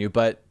impact on you,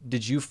 but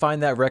did you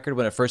find that record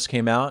when it first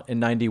came out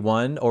in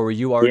 91, or were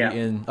you already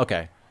in?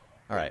 Okay.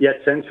 All right. Yeah,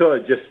 Sensual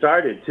had just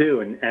started,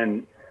 too,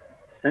 and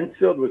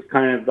Sensual was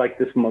kind of like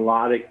this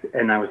melodic,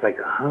 and I was like,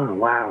 oh,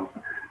 wow.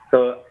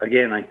 So,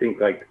 again, I think,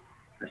 like,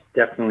 I was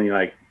definitely,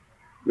 like,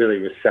 really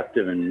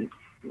receptive and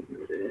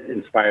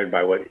inspired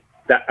by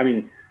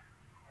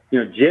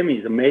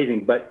Jimmy's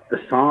amazing, but the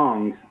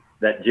songs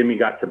that Jimmy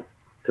got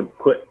to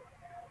put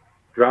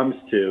drums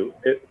to,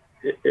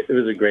 it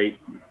was a great.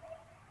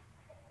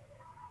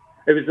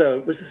 It was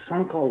a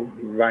song called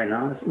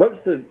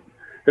Rhinoceros.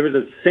 There was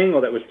a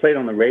single that was played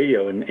on the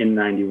radio in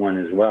 91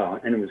 as well,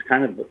 and it was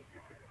kind of.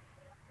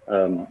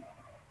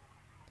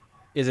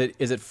 Is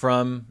it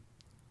from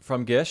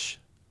Gish?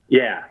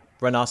 Yeah.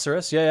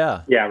 Rhinoceros?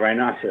 Yeah. Yeah,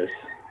 Rhinoceros.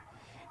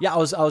 Yeah, I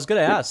was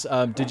going to ask.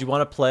 Did you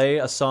want to play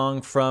a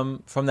song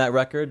from that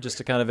record just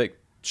to kind of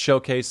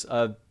showcase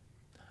a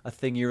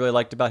thing you really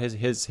liked about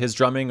his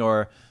drumming,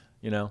 or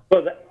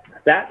Well,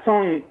 that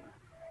song,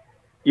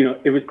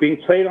 it was being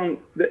played on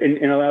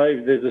in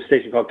LA. There's a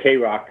station called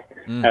K-Rock.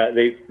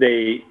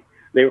 They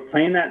were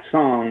playing that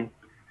song,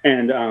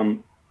 and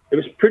it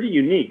was pretty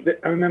unique.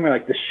 I remember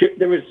like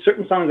there was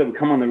certain songs that would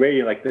come on the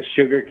radio, like the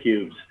Sugar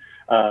Cubes,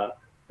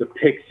 the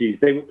Pixies.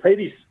 They would play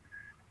these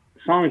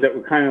songs that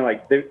were kind of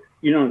like they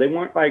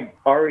weren't like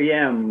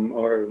REM,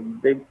 or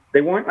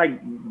they weren't like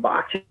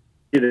Bach.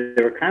 They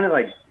were kind of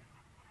like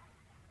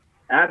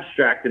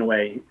abstract in a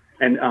way,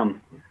 and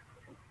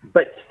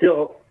but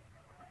still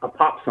a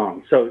pop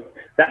song. So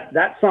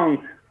that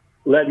song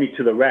led me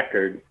to the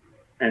record,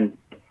 and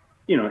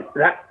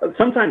that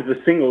sometimes the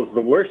single is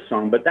the worst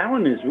song, but that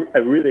one is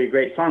a really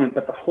great song.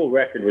 But the whole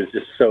record was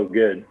just so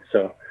good.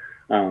 So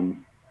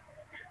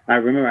I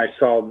remember I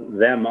saw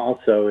them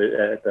also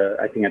at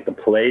the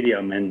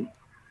Palladium, and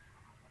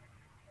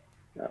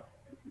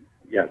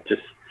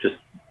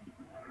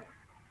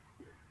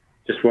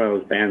just one of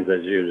those bands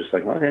that you're just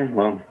like, okay,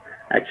 well,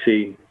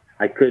 actually,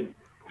 I could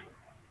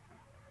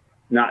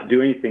not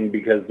do anything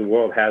because the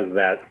world has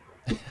that.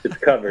 It's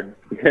covered.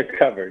 It's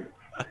covered.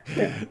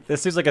 Yeah.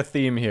 This seems like a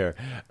theme here.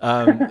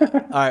 All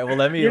right, well,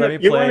 let me play.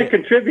 You want to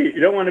contribute.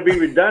 You don't want to be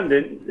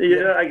redundant.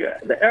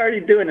 They're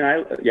already doing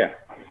it.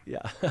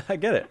 Yeah, I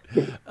get it.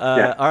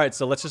 All right,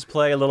 so let's just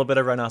play a little bit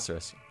of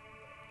Rhinoceros.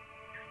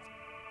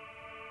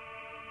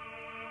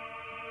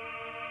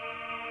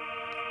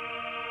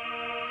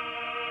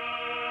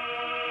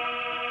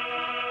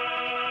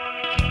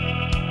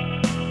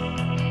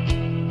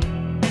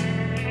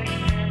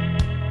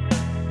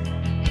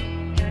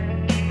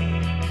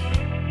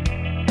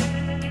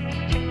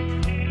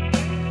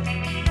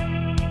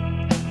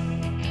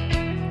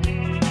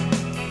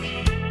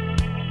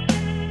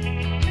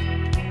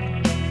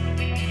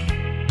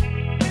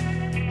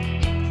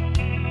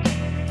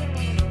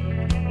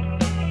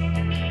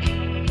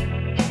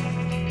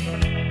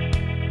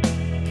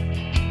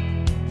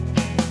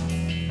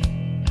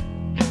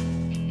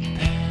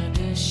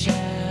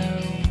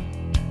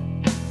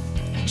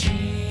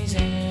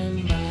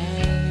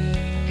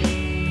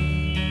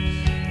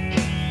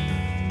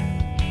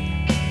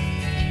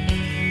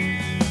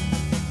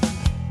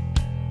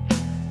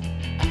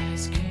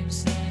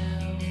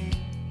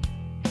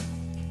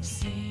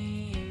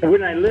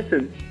 When I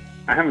listen,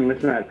 I haven't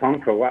listened to that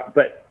song for a while,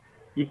 but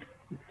you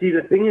see,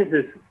 the thing is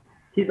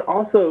he's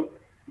also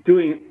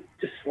doing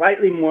just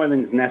slightly more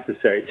than is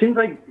necessary. It seems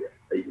like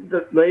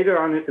later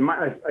on in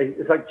my life,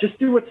 it's like, just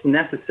do what's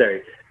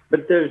necessary.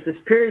 But there's this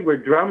period where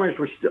drummers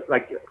were still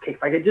like, okay,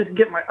 if I could just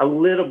get a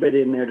little bit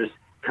in there, just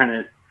kind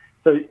of,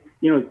 so,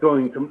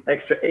 throwing some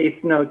extra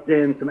eighth notes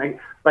in, some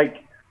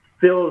like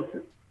fills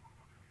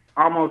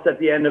almost at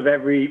the end of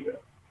every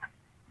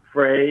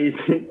phrase,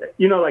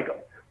 like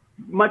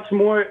much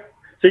more.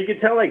 So you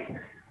could tell like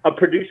a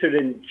producer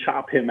didn't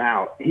chop him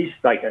out. He's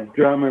like a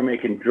drummer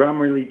making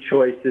drummerly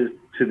choices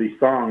to these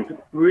songs.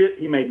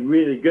 He made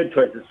really good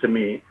choices to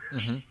me.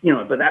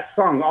 Mm-hmm. But that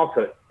song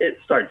also, it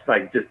starts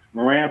like just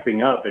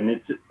ramping up, and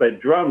it's just, the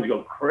drums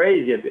go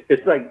crazy.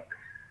 It's like,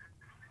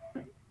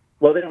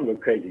 well, they don't go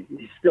crazy.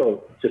 He's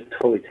still just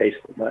totally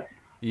tasteful, but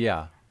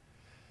Yeah.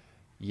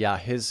 Yeah,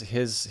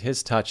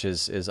 his touch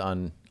is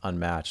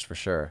unmatched for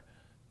sure.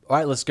 All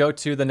right, let's go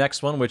to the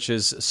next one, which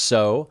is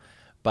So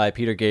by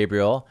Peter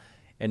Gabriel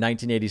in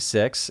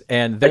 1986.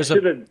 And there's I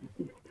should have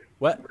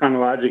what?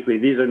 chronologically.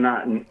 These are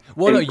not.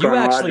 Well, no, you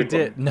actually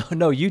chronological. did.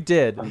 No, you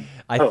did.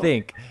 I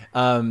think.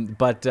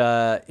 But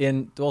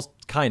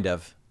kind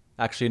of.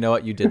 Actually, you know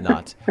what? You did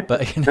not.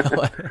 But you know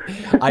what?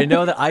 I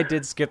know that I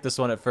did skip this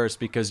one at first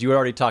because you had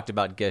already talked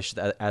about Gish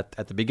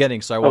at the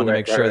beginning, so I wanted to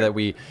make sure that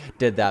we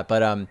did that.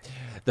 But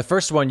the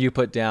first one you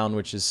put down,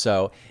 which is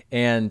So,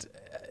 and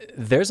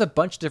there's a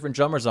bunch of different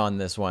drummers on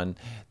this one.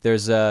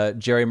 There's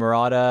Jerry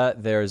Murata,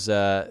 there's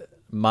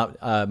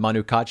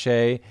Manu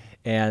Katché,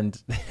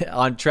 and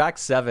on track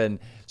 7,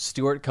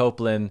 track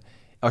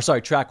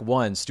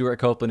 1, Stuart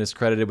Copeland is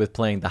credited with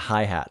playing the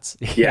hi-hats.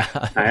 Yeah.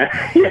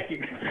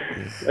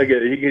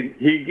 Okay,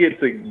 he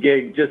gets a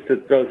gig just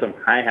to throw some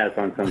hi-hats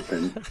on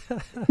something.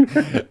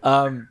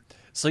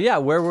 So yeah,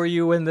 where were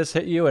you when this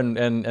hit you,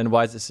 and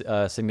why is this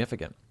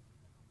significant?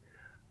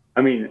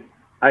 I mean,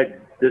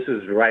 this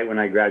was right when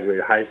I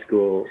graduated high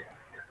school.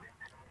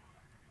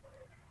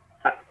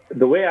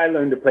 The way I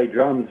learned to play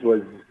drums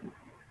was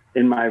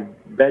in my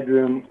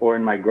bedroom or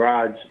in my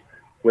garage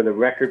with a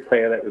record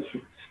player that was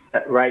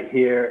right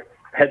here,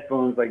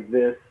 headphones like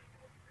this.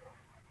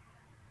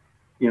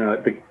 You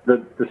know,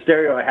 the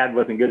stereo I had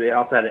wasn't good. It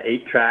also had an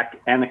 8-track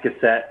and a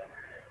cassette.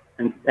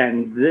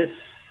 And this,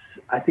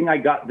 I think I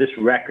got this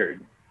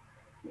record.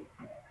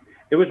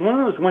 It was one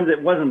of those ones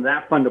that wasn't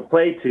that fun to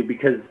play to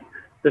because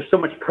there's so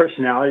much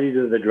personality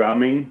to the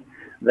drumming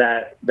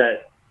that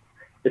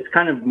it's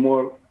kind of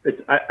more,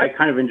 I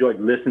kind of enjoyed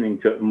listening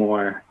to it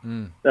more.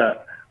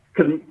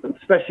 Because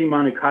especially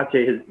Manu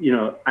Katché,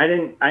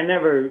 I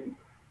never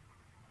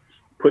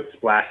put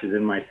splashes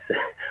in my set,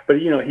 but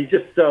he's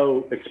just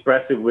so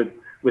expressive with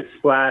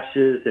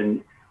splashes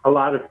and a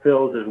lot of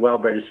fills as well.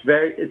 But it's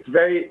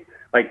very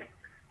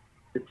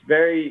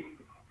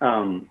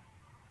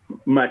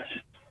much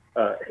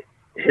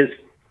his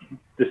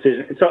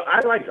decision. So I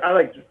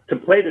like to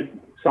play the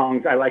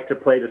songs. I like to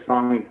play the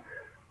songs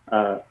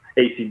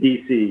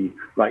AC/DC,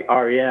 like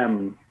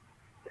REM.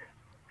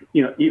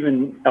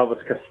 Even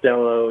Elvis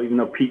Costello, even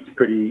though Pete's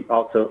pretty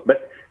also.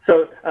 But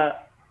so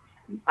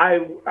I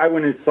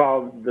went and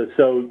saw the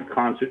So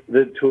concert,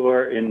 the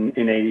tour in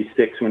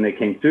 '86 when they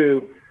came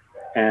through,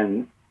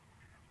 and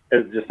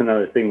it was just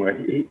another thing where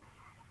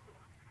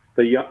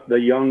the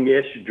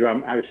youngish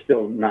drum. I was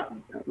still not.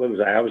 What was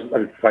I? I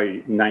was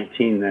probably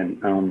 19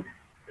 then.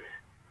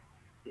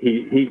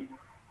 He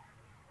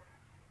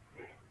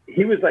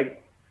was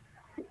like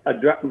a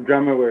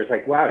drummer where it's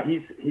like, wow,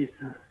 he's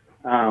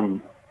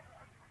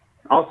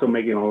also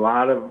making a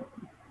lot of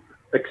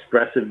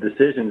expressive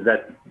decisions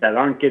that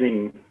aren't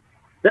getting.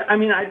 I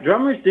mean,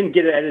 drummers didn't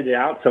get edited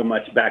out so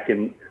much back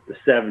in the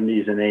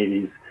 70s and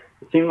 80s.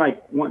 It seemed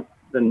like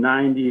the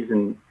 90s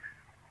and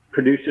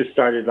producers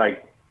started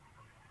like,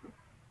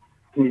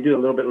 can you do a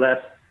little bit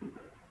less?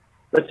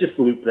 Let's just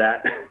loop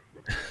that.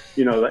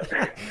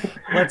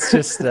 Let's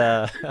just,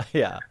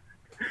 yeah.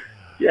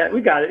 Yeah,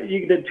 we got it.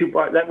 You did 2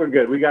 parts. That we're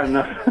good. We got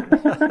enough.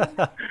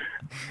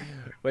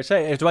 Which,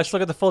 hey, do I just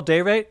look at the full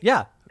day rate?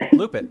 Yeah,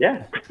 loop it.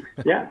 Yeah.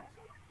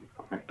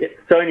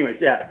 So anyways,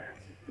 yeah.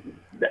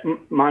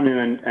 Manu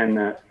and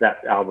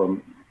that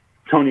album,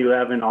 Tony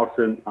Levin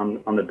also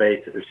on the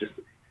bass. It was just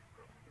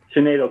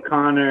Sinead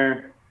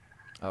O'Connor.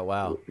 Oh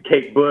wow.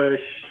 Kate Bush.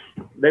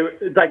 They were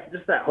like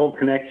just that whole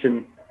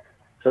connection.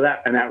 So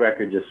that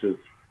record just was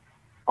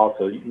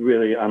also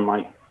really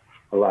unlike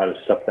a lot of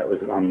stuff that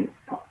was on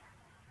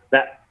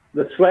that.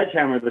 The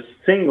Sledgehammer, the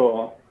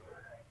single,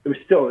 it was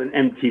still in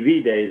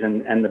MTV days,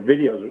 and the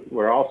videos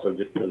were also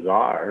just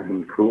bizarre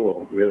and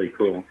cool, really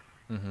cool.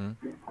 Mm-hmm.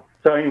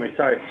 So anyway,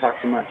 sorry to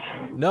talk too much.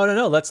 No.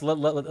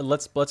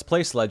 Let's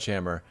play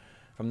Sledgehammer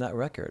from that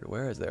record.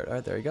 Where is there? All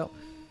right, there you go.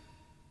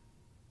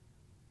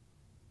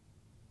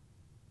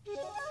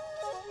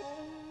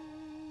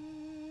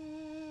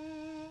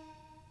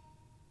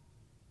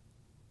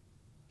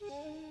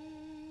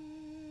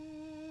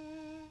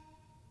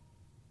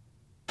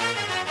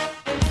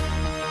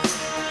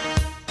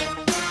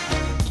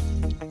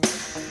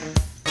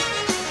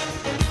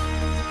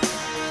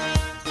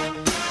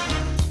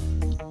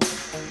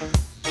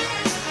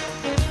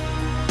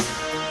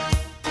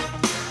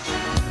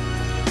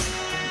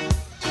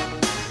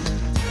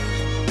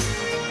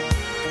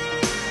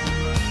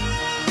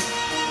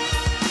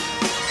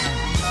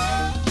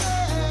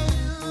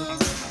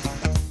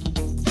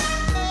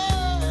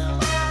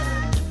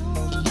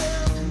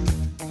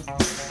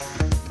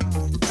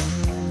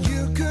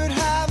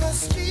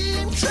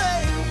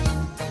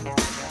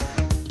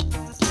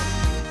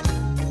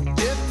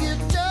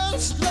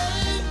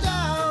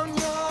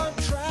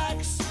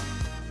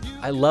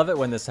 I love it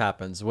when this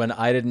happens, when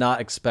I did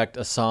not expect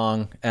a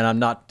song, and I'm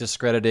not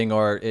discrediting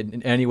or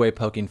in any way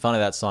poking fun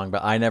of that song,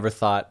 but I never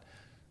thought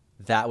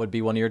that would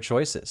be one of your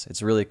choices.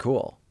 It's really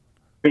cool.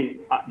 I mean,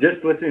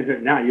 just listening to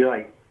it now, you're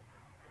like,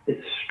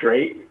 it's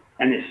straight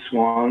and it's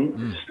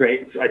swung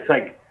straight. So it's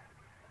like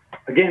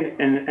again,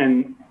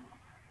 and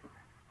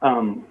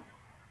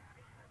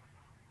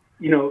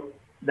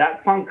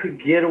that song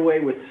could get away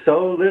with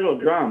so little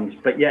drums,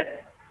 but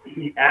yet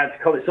he adds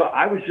color. So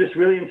I was just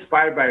really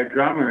inspired by a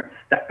drummer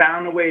that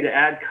found a way to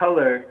add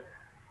color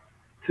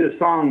to the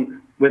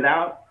song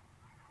without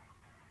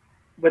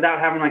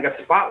having like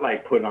a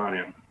spotlight put on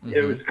him. Mm-hmm.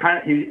 It was kind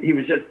of, he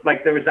was just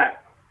like, there was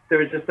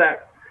just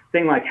that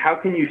thing, like, how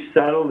can you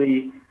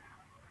subtly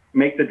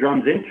make the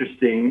drums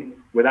interesting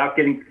without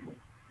getting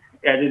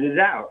edited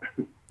out?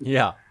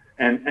 Yeah.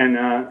 And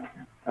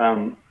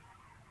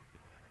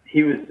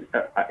he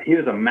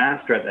was a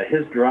master at that.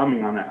 His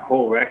drumming on that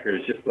whole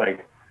record is just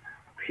like,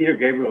 Peter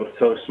Gabriel was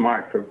so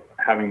smart for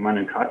having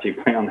Manu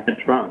Katché play on that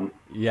drum.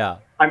 Yeah.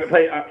 I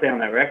play on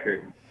that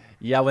record.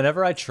 Yeah,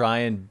 whenever I try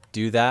and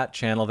do that,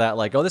 channel that,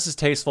 like, oh, this is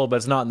tasteful, but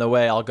it's not in the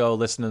way, I'll go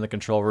listen in the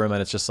control room,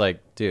 and it's just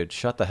like, dude,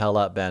 shut the hell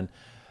up, Ben.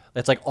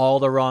 It's like all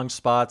the wrong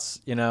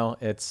spots,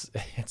 it's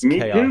Me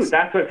chaos. too.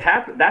 That's what's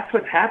happened. That's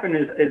what's happened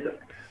is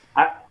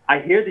I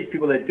hear these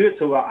people that do it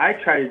so well. I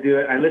try to do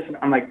it. I listen.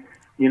 I'm like,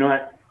 you know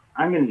what?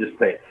 I'm going to just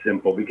play it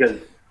simple because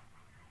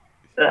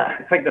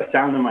it's like the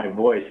sound of my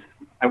voice.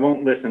 I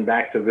won't listen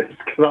back to this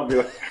because I'll be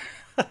like,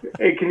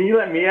 hey, can you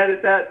let me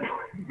edit that,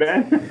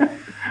 Ben?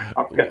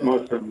 I'll cut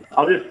most of them.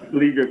 I'll just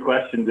leave your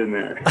questions in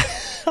there.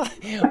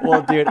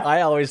 Well, dude,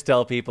 I always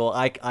tell people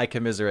I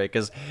commiserate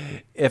because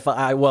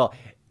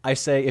I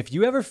say, if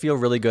you ever feel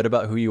really good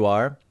about who you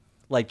are,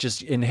 like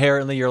just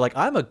inherently you're like,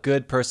 I'm a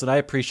good person, I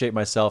appreciate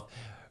myself,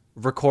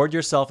 record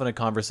yourself in a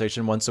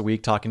conversation once a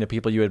week talking to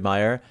people you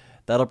admire.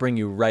 That'll bring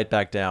you right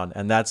back down.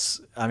 And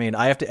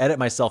I have to edit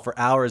myself for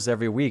hours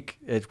every week,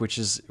 which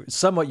is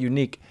somewhat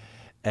unique.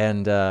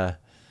 And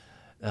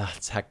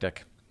it's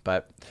hectic.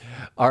 But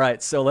all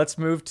right, so let's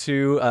move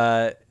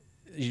to,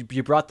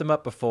 you brought them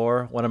up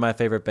before, one of my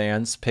favorite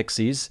bands,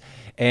 Pixies.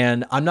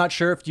 And I'm not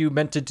sure if you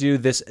meant to do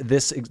this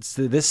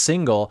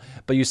single,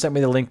 but you sent me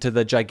the link to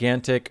the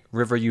gigantic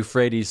River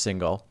Euphrates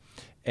single.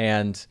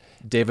 And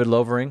David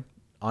Lovering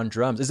on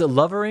drums. Is it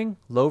Lovering?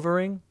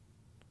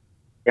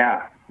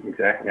 Yeah,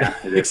 exactly. Yeah,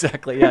 it is.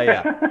 Exactly.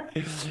 Yeah.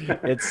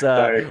 It's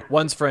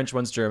one's French,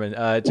 one's German.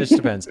 It just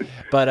depends.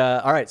 But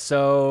all right.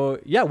 So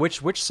yeah,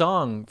 which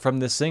song from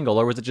this single,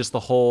 or was it just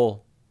the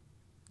whole?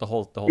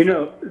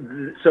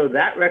 So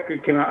that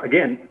record came out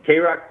again.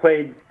 K-Rock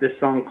played this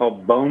song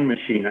called "Bone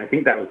Machine." I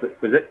think that was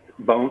it.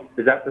 Bone?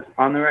 Is that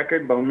on the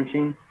record? Bone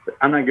Machine.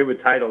 I'm not good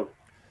with titles.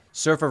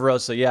 Surfer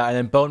Rosa, yeah, and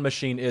then Bone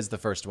Machine is the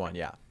first one,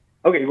 yeah.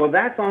 Okay, well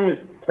that song was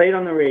played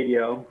on the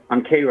radio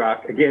on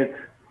K-Rock again.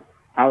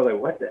 I was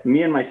like, what?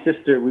 Me and my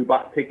sister, we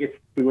bought tickets.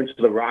 We went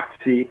to the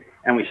Roxy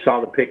and we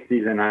saw the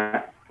Pixies, and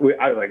I was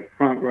like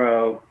front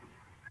row,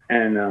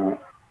 and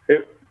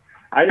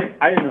I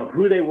didn't know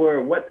who they were.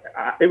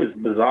 It was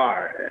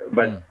bizarre,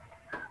 but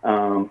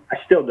I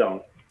still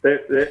don't.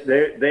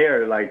 They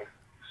are like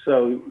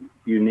so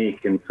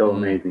unique and so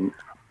amazing.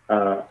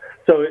 That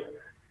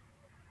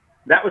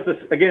was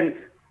again.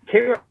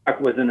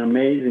 K-Rock was an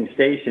amazing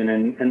station,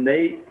 and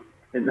they,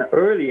 in the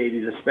early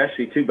 80s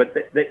especially too, but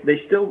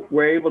they still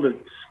were able to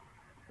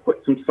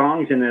put some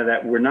songs in there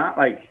that were not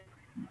like,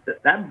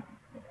 that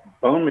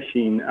Bone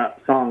Machine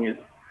song is,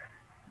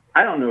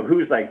 I don't know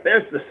who's like,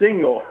 there's the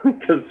single,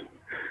 because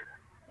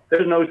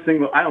there's no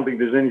single, I don't think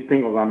there's any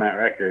singles on that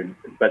record,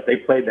 but they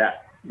played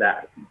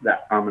that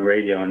on the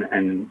radio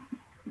and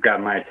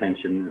got my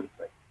attention.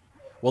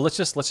 Well, let's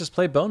just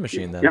play Bone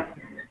Machine then. Yeah.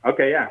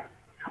 Okay, yeah.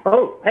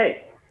 Oh,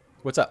 hey.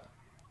 What's up?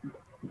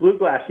 Blue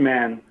Glass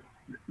Man.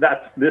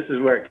 This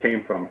is where it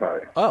came from,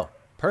 probably. Oh,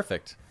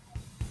 perfect.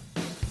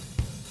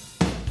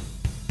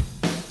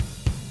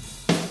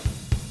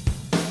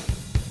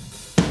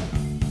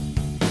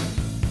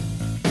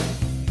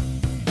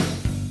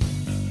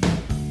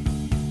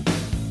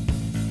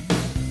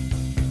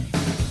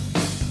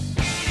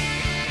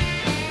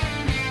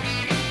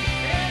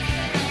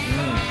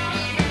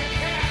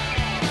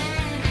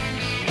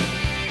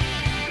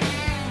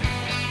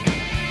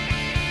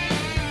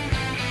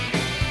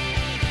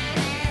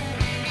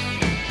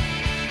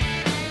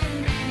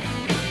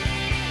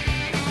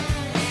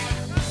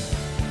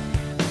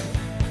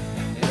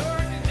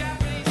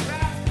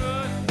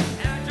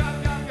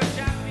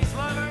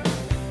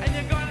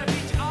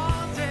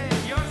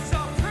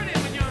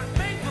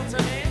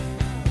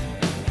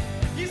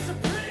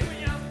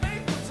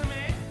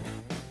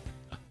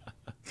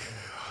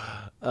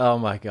 Oh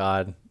my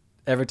God.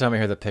 Every time I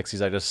hear the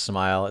Pixies, I just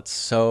smile. It's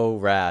so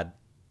rad.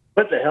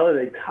 What the hell are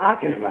they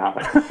talking about?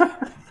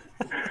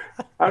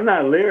 I'm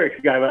not a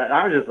lyrics guy, but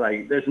I'm just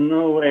like, there's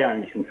no way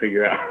I can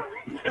figure out what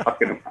he's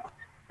talking about.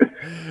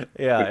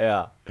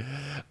 Yeah.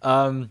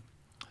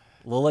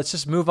 Well, let's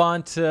just move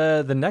on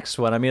to the next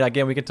one. I mean,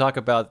 again, we can talk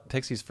about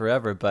Pixies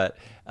forever, but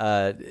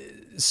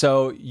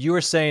so you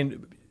were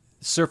saying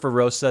Surfer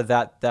Rosa,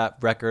 that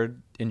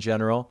record in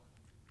general?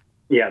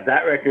 Yeah,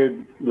 that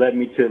record led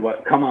me to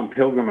what Come On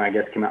Pilgrim, I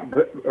guess, came out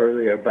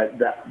earlier, but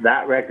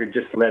that record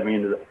just led me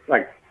into the,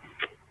 like,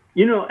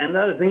 and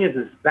the other thing is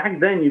back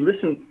then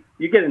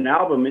you get an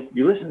album,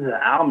 you listen to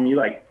the album,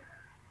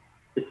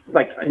 it's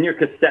like in your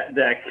cassette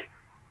deck,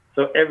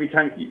 So every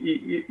time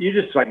you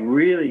just like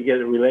really get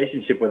a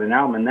relationship with an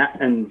album,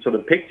 and so the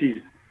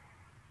Pixies,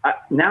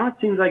 now it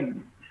seems like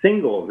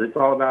singles. It's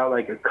all about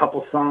like a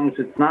couple songs.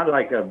 It's not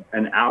like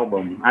an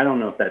album. I don't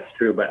know if that's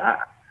true, but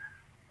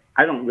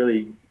I don't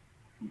really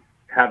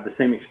have the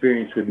same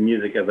experience with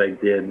music as I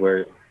did,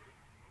 where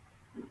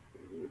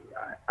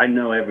I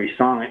know every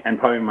song, and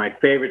probably my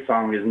favorite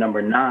song is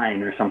number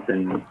 9 or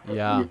something.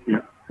 Yeah.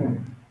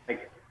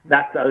 Like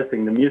that's the other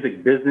thing. The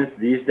music business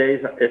these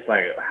days, it's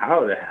like,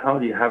 how the hell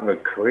do you have a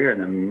career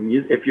in the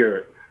music? If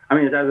you're, I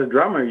mean, as a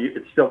drummer,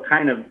 it's still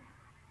kind of,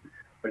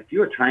 but if you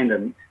were trying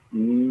to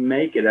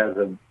make it as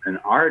an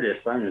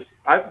artist, on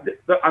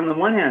the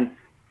one hand,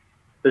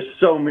 there's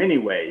so many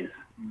ways,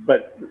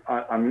 but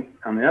on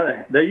the other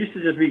hand, there used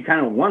to just be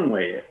kind of one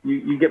way.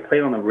 You get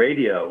played on the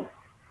radio,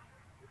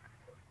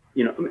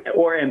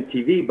 or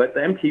MTV, but the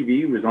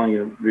MTV was only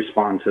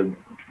respond to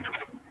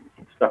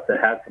stuff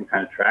that had some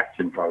kind of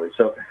traction, probably.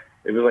 So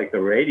it was like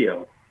the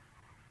radio.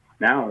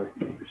 Now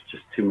there's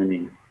just too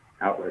many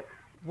outlets.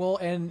 Well,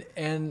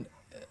 and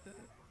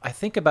I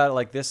think about it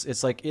like this: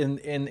 it's like in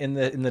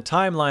the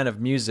timeline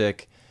of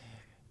music,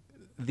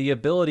 the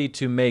ability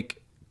to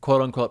make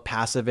quote unquote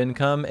passive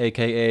income,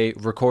 aka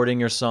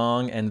recording your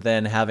song and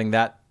then having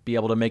that be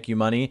able to make you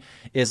money,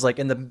 is like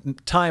in the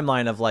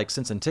timeline of like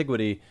since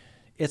antiquity.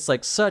 It's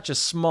like such a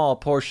small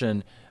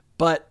portion,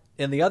 but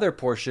in the other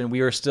portion,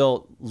 we are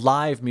still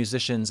live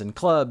musicians in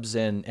clubs,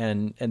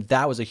 and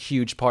that was a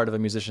huge part of a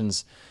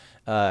musician's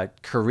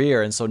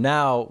career. And so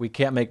now we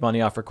can't make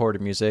money off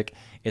recorded music.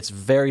 It's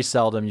very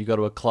seldom you go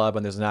to a club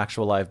and there's an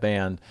actual live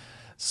band.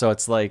 So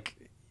it's like,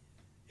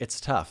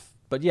 it's tough.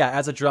 But yeah,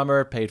 as a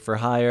drummer, paid for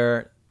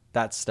hire,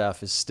 that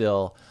stuff is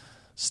still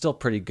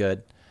pretty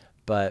good.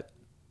 But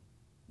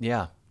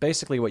yeah.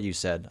 Basically what you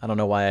said. I don't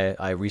know why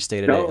I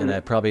restated it in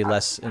a probably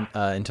less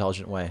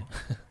intelligent way.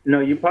 No,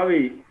 you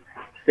probably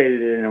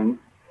stated it in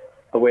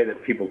a way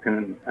that people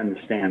can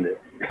understand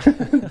it.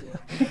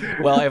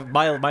 Well,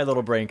 my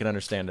little brain can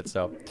understand it.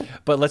 So,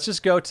 but let's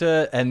just go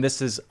to, and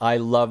I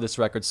love this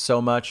record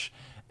so much.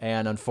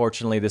 And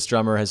unfortunately, this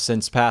drummer has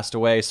since passed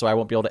away, so I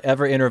won't be able to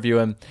ever interview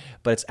him.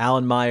 But it's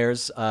Alan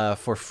Myers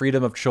for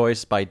Freedom of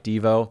Choice by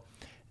Devo.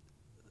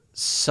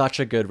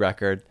 Such a good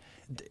record.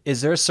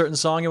 Is there a certain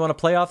song you want to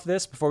play off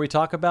this before we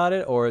talk about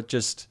it, or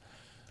just?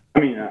 I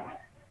mean,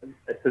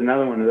 it's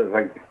another one that's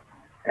like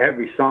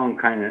every song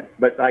kind of,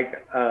 but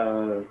like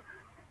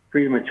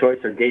Freedom of Choice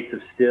or Gates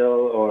of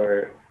Steel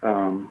or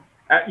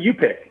you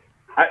pick.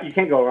 You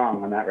can't go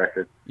wrong on that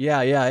record.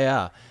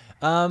 Yeah.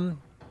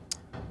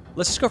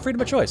 Let's just go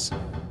Freedom of Choice.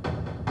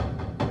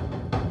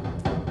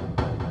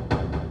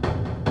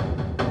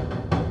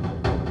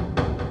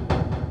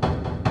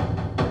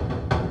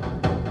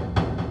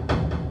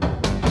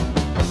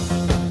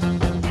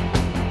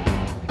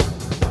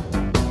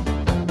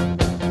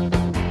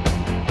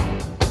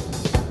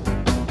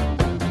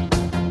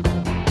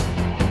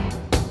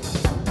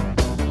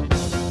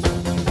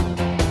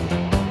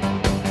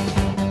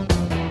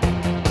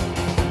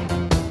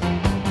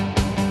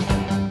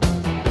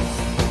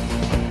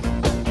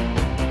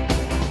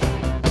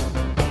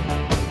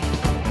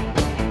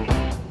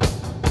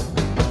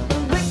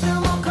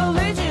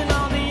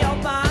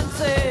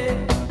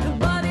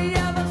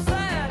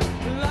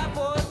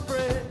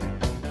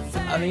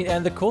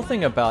 And the cool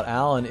thing about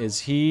Alan is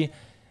he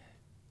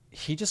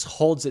just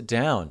holds it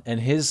down, and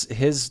his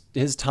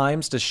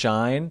times to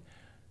shine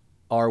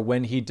are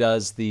when he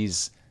does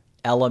these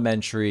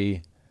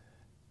elementary,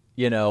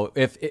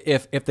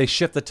 if they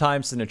shift the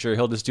time signature,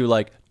 he'll just do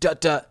like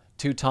da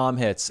 2 tom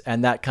hits,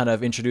 and that kind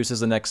of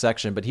introduces the next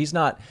section. But he's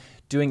not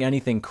doing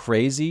anything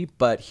crazy,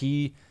 but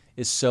he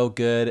is so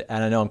good.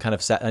 And I know I'm kind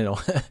of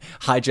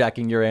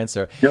hijacking your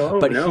answer,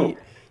 no.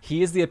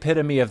 He is the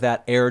epitome of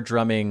that air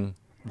drumming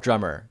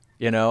drummer.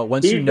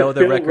 Once you know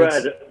the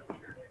records.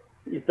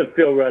 He's the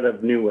Phil Rudd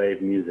of new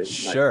wave music.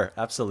 Sure,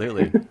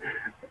 absolutely.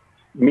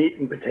 Meat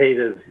and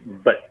potatoes,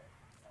 but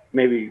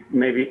maybe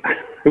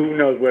who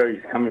knows where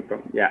he's coming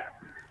from? Yeah.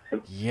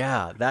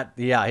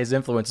 Yeah, his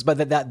influences.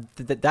 But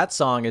that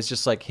song is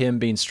just like him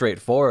being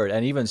straightforward,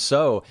 and even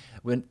so,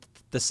 when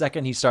the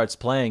second he starts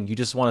playing, you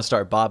just want to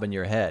start bobbing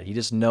your head. He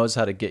just knows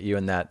how to get you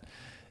in that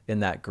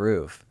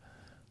groove.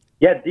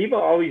 Yeah, Devo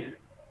always.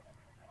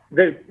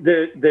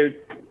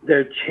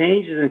 Their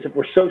changes and stuff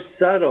were so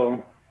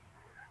subtle,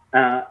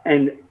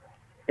 and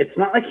it's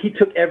not like he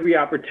took every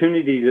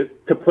opportunity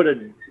to put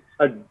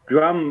a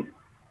drum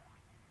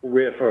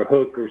riff or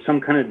hook or some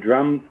kind of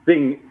drum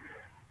thing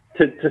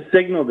to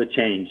signal the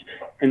change.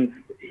 And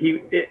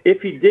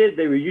if he did,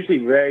 they were usually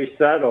very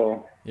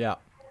subtle. Yeah.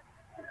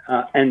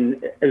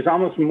 And it was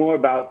almost more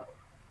about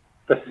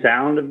the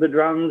sound of the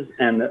drums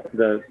and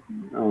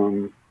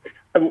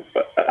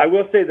I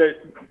will say that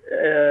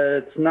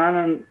it's not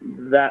on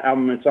that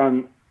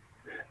album.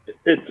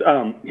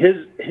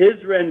 It's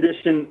his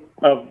rendition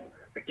of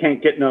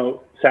 "Can't Get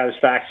No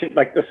Satisfaction,"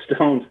 like the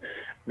Stones.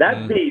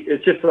 That beat,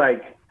 it's just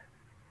like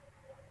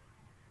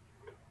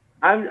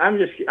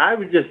I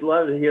would just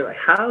love to hear, like,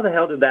 how the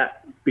hell did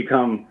that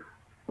become?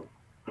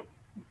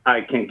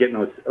 I can't get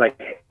no,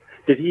 like,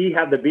 did he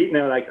have the beat and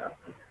they're like,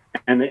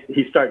 and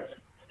he starts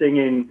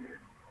singing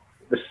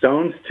the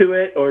Stones to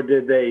it, or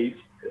did they?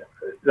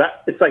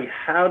 That it's like,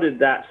 how did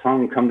that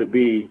song come to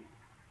be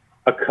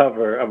a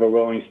cover of a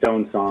Rolling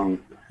Stone song?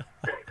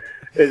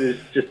 It is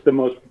just the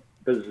most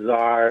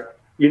bizarre,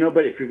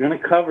 but if you're going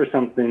to cover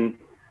something,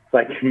 it's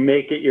like,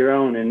 make it your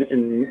own.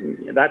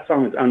 And that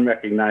song is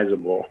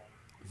unrecognizable.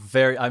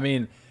 I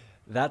mean,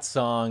 that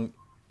song,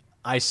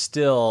 I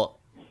still,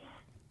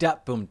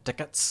 dat boom,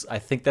 tickets. I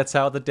think that's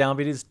how the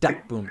downbeat is,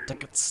 dat boom,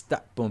 tickets,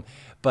 dat boom.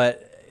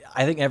 But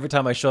I think every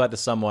time I show that to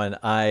someone,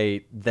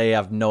 they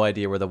have no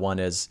idea where the one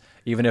is,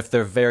 even if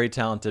they're very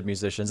talented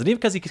musicians. And even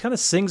because he kind of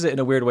sings it in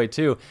a weird way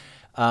too.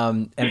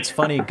 And it's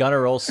funny,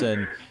 Gunnar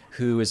Olsen,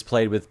 who has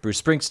played with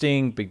Bruce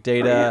Springsteen, Big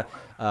Data,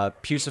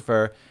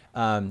 Pucifer,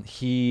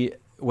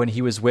 when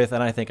he was with,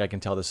 and I think I can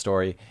tell this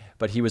story,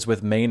 but he was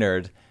with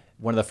Maynard.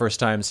 One of the first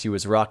times he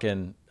was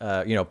rocking,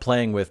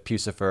 playing with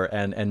Pucifer,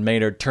 and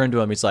Maynard turned to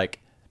him. He's like,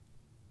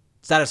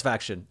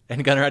 Satisfaction.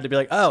 And Gunnar had to be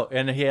like, oh,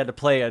 and he had to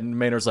play, and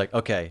Maynard's like,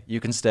 okay, you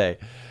can stay.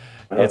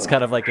 It's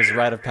kind of like his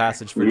rite of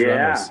passage for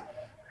drummers.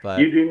 But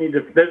you do need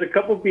to, there's a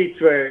couple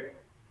beats where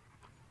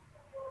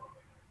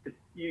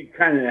you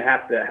kind of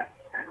have to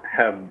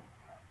have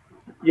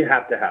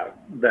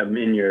them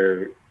in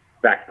your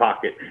back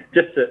pocket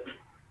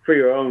for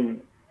your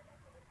own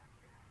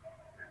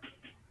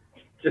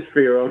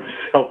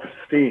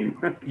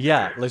self-esteem.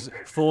 Yeah,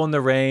 Fool in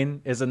the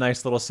Rain is a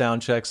nice little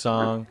sound check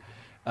song.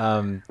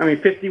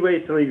 50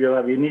 Ways to Leave Your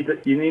Love. You need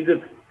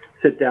to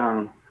sit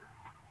down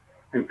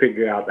and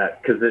figure out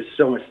that, because there's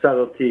so much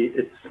subtlety.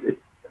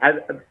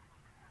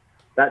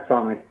 That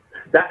song,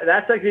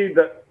 that's actually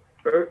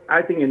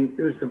I think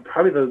it was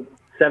probably the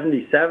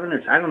 77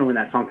 or I don't know when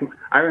that song came.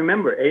 I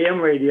remember AM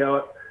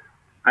radio.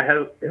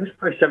 It was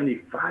probably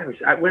 75 or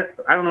I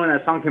don't know when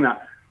that song came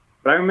out,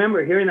 but I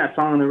remember hearing that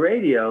song on the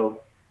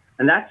radio,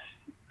 and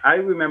I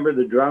remember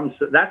the drums.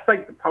 That's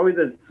like probably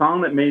the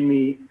song that made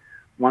me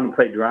want to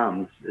play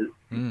drums,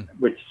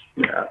 which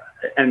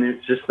and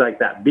it's just like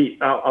that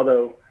beat.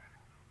 Although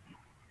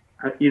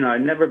I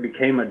never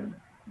became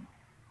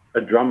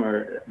a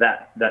drummer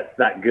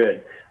that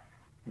good.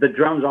 The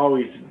drums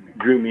always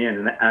drew me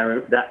in,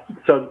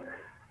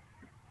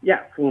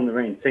 Fool in the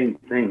Rain, same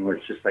thing, where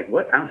it's just like,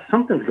 what?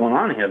 Something's going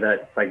on here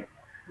that's like,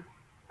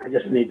 I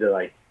just need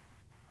to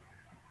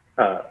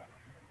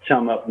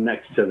chum up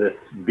next to this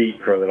beat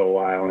for a little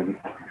while. And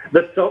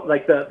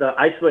the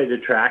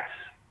isolated tracks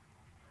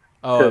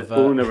to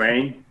Fool in the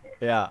Rain.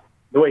 Yeah.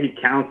 The way he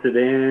counts it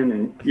in,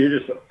 and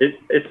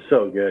it's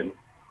so good.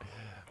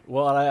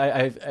 Well,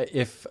 I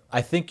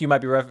think you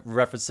might be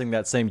referencing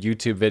that same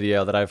YouTube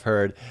video that I've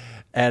heard,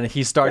 and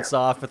he starts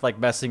off with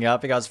messing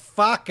up. He goes,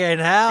 "Fucking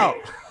hell!"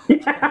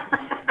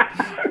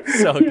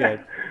 So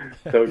good,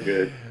 so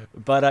good.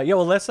 But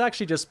well, let's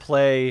actually just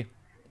play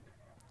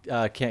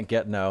 "Can't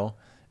Get No."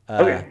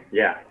 Okay.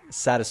 Yeah.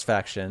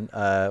 Satisfaction,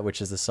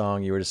 which is the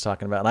song you were just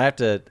talking about,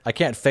 and I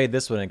can't fade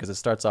this one in because it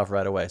starts off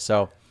right away.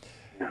 So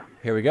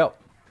here we go.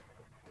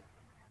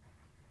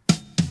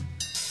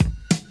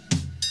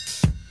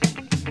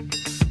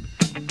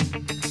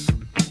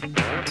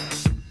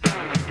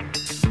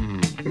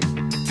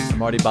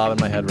 I'm already bobbing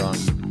my head wrong.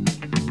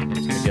 I'm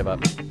just gonna give up.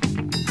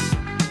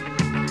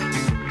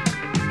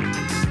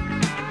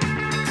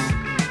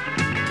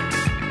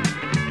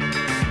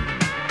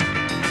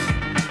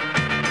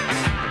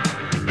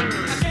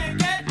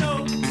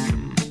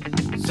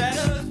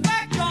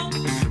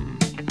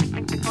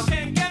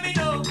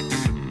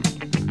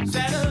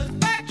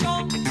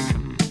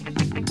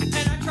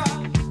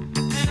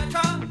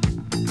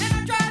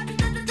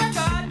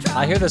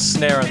 I hear the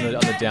snare on the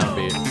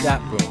downbeat.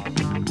 That boom.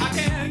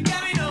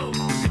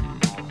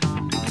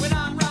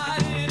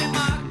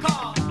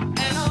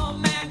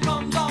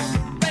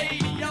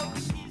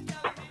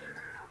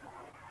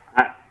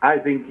 I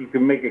think you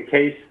can make a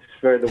case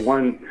for the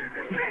one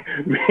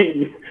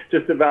being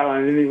just about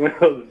on any one of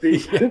those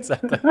beats. Yeah,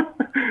 exactly.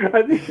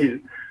 I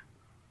think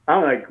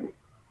I'm like,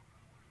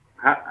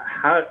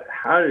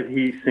 how did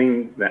he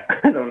sing that?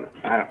 I don't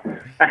know.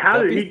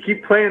 How did he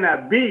keep playing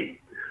that beat?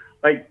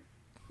 Like,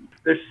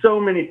 there's so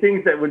many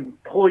things that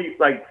would pull you.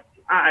 Like,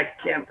 I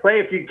can't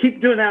play. If you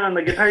keep doing that on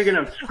the guitar, you're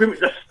gonna scream,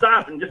 just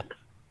stop and just.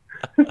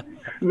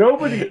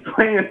 Nobody's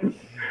playing.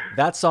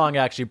 That song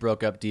actually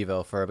broke up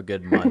Devo for a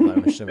good month,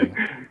 I'm assuming.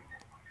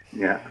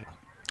 Yeah.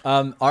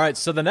 All right,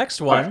 so the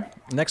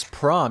next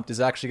prompt is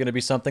actually going to be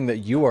something that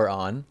you are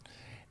on,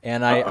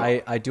 and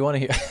I do want to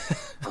hear.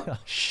 Oh,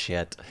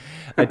 shit,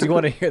 I do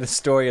want to hear the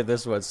story of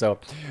this one. So,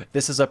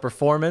 this is a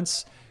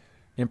performance,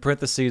 in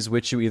parentheses,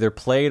 which you either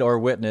played or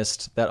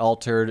witnessed that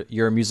altered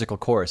your musical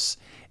course,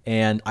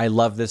 and I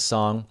love this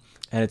song,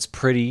 and it's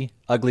Pretty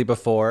Ugly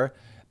Before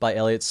by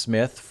Elliott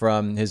Smith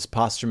from his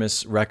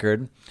posthumous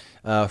record,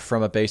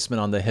 From a Basement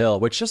on the Hill,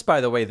 which, just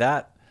by the way,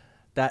 that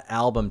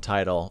album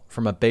title,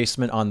 From a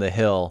Basement on the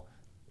Hill,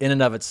 in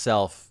and of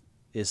itself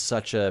is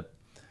such an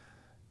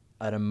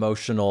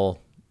emotional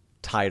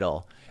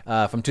title,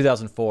 from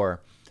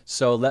 2004.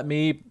 So let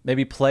me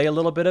maybe play a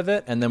little bit of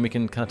it, and then we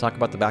can kind of talk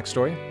about the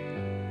backstory.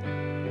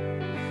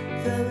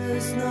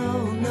 There's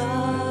no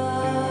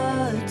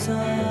night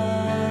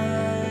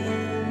time.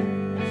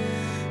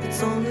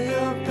 It's only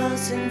a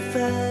passing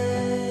phase,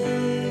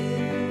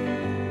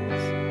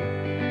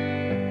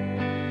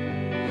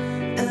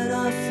 and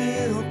I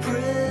feel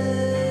pretty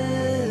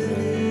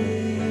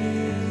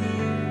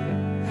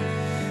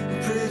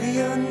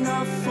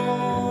enough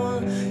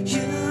for you.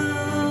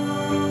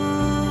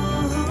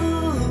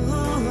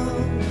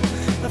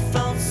 I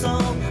felt so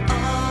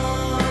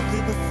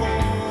ugly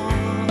before.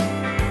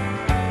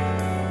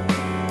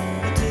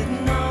 I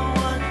didn't know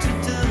what to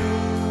do.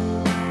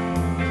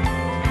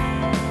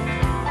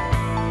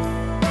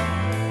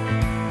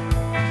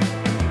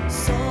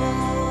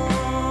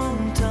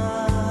 Sometimes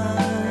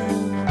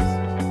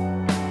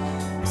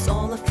it's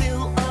all I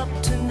feel up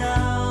to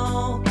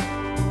now.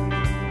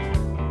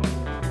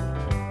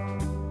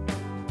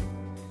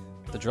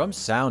 The drums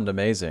sound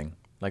amazing.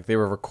 Like they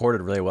were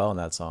recorded really well in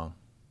that song.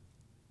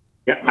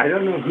 Yeah, I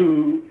don't know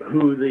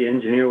who the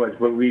engineer was,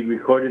 but we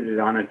recorded it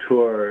on a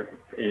tour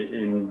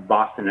in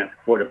Boston at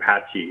Fort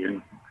Apache,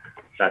 and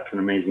that's an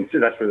amazing. So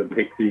that's where the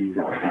Pixies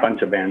and a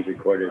bunch of bands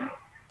recorded.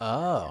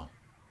 Oh,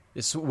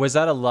 was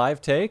that a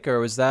live take, or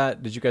was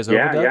that? Did you guys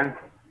Yeah, overdub?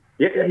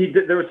 yeah. He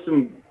did. There was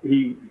some.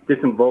 He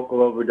did some vocal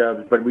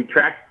overdubs, but we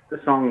tracked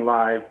the song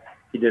live.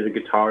 He did a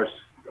guitar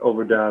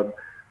overdub.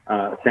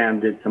 Sam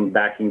did some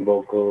backing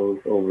vocals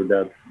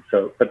overdubs.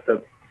 So, but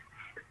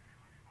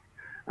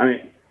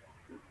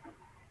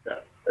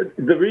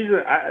the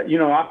reason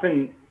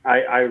often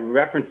I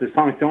reference this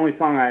song. It's the only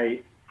song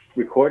I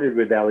recorded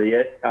with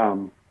Elliot.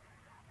 And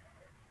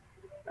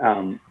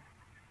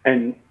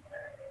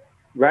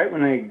right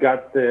when I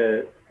got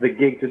the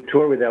gig to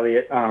tour with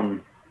Elliot,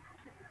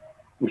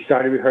 we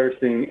started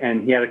rehearsing,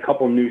 and he had a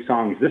couple new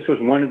songs. This was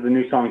one of the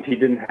new songs. He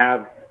didn't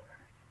have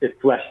it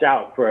fleshed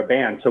out for a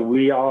band, so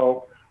we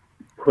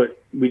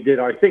did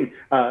our thing.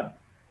 And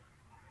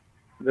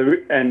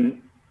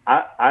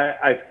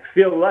I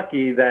feel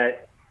lucky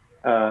that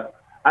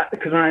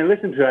because when I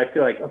listen to it, I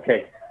feel like,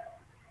 okay,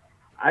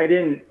 I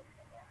didn't,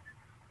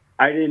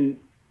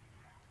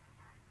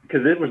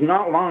 because it was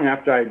not long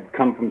after I'd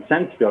come from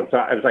Sensefield, so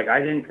I was like,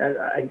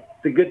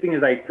 the good thing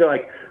is I feel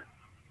like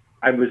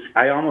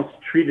I almost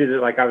treated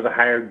it like I was a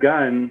hired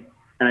gun,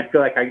 and I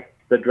feel like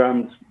the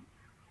drums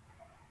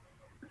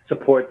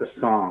support the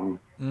song.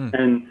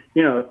 And,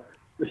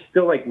 there's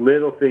still like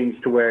little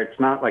things to where it's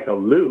not like a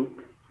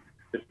loop.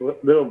 There's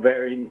little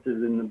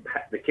variances in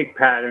the kick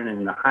pattern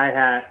and the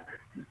hi-hat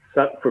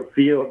for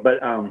feel,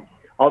 but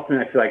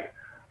ultimately I feel like,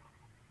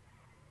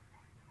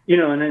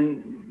 and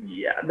then,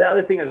 the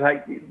other thing is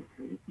like,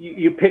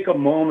 you pick a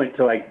moment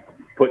to like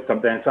put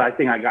something in. So I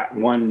think I got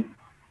one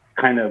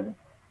kind of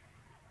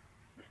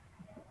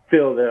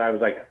feel that I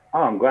was like,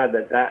 oh, I'm glad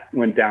that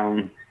went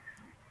down.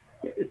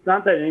 It's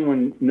not that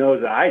anyone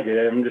knows that I did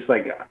it. I'm just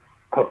like,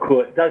 oh,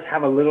 cool. It does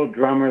have a little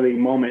drummerly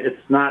moment.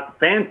 It's not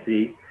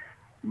fancy,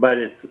 but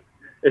it's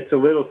a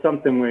little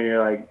something where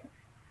you're like,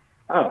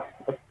 oh,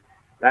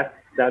 that's.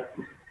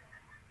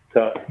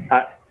 So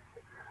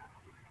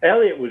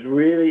Elliot was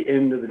really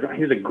into the drum.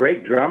 He was a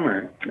great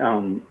drummer.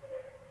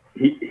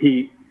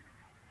 He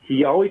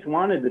always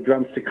wanted the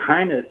drums to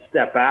kind of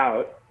step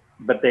out,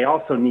 but they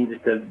also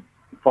needed to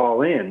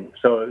fall in.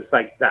 So it's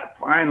like that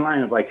fine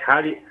line of like,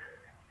 how do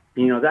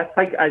you, that's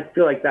like, I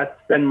feel like that's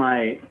been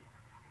my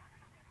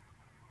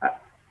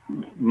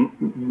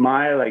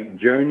like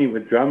journey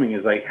with drumming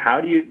is like, how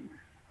do you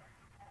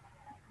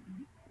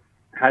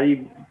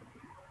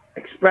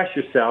express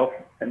yourself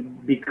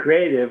and be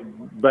creative,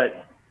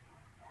 but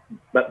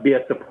be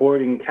a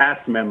supporting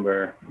cast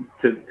member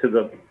to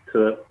the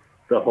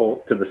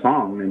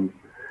song. And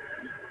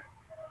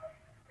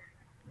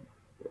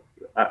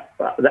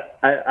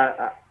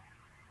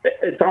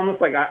it's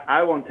almost like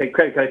I won't take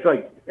credit, because I feel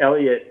like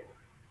Elliot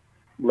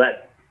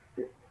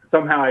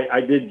somehow I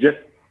did just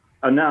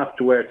enough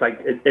to where it's like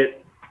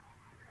it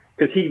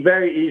because he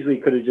very easily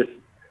could have just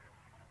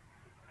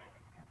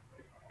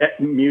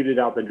muted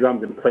out the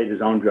drums and played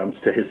his own drums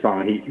to his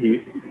song.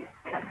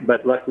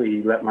 But luckily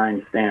he let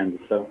mine stand.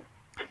 So,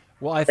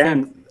 well, I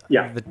think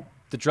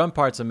the drum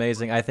part's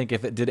amazing. I think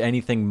if it did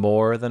anything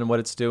more than what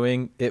it's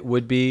doing, it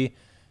would be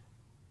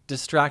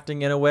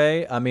distracting in a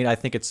way. I mean, I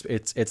think it's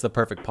the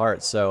perfect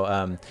part. So,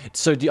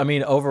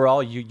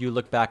 overall, you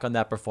look back on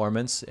that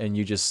performance and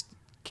you just.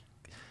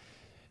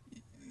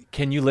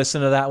 Can you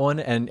listen to that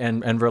one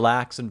and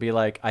relax and be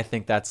like, I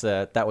think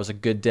that was a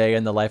good day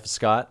in the life of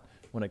Scott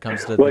when it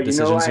comes to the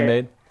decisions he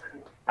made?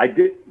 I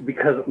did,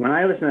 because when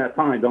I listen to that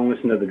song, I don't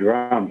listen to the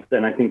drums,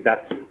 and I think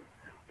that's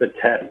the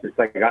test. It's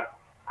like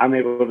I'm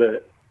able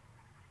to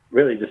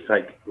really just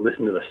like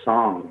listen to the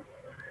song,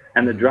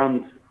 and the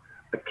drums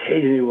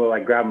occasionally will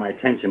like grab my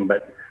attention,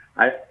 but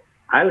I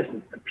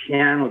listen to the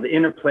piano, the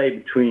interplay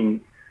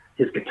between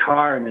his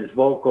guitar and his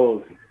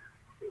vocals.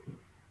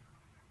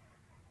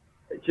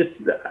 It's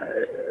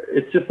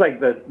just like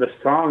the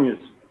song is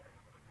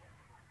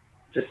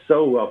just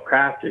so well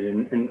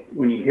crafted, and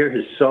when you hear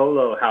his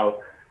solo,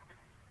 how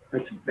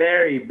it's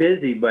very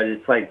busy, but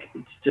it's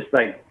just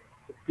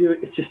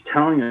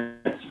telling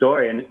a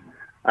story. And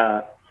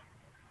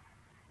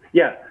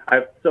Yeah,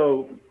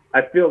 so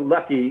I feel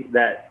lucky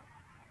that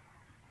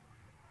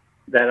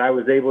I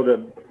was able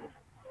to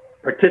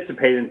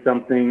participate in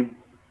something,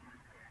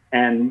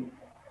 and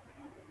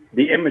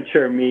the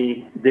immature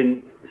me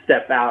didn't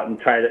step out and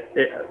try to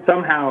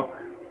somehow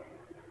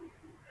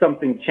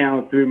something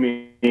channeled through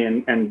me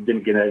and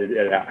didn't get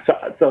it out.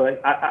 So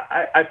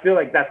I feel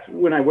like that's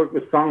when I work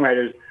with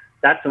songwriters.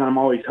 That's what I'm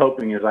always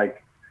hoping is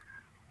like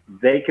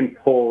they can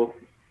pull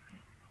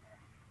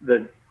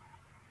the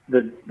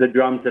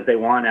drums that they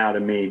want out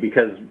of me,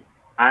 because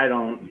I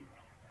don't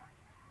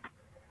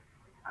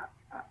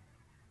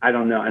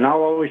know. And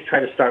I'll always try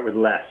to start with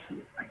less.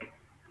 Like,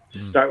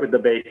 start with the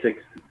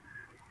basics,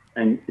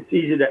 and it's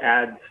easy to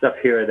add stuff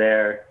here or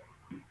there.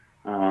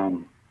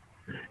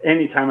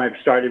 Anytime I've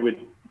started with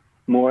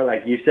more,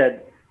 like you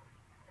said,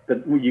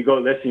 that you go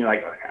listen, you're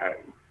like,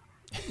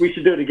 we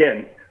should do it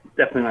again.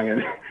 Definitely not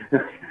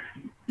gonna.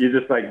 You're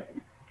just like,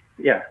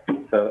 yeah.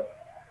 So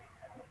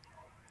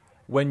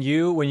when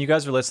you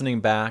guys were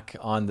listening back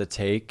on the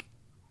take,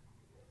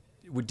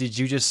 did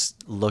you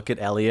just look at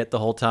Elliot the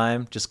whole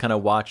time, just kind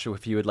of watch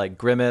if he would like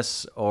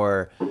grimace,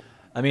 or,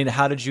 I mean,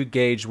 how did you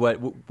gauge what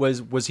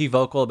was he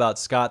vocal about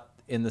Scott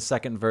in the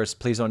second verse?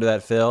 Please don't do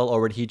that, Phil,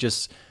 or would he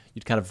just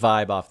you'd kind of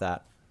vibe off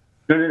that?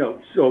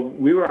 No. So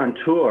we were on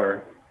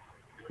tour.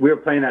 We were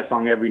playing that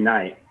song every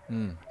night.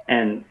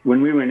 And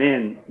when we went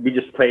in, we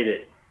just played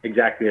it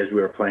exactly as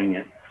we were playing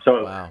it.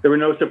 So Wow. There were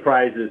no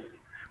surprises.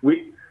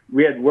 We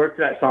had worked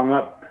that song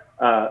up.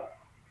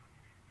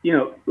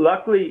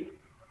 Luckily,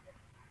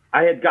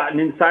 I had gotten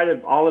inside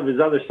of all of his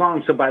other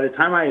songs. So by the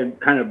time I had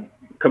kind of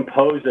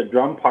composed a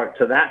drum part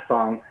to that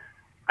song,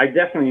 I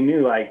definitely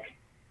knew, like,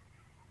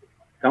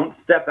 don't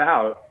step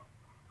out.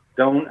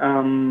 Don't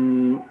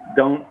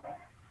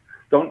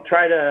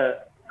try to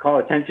call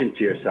attention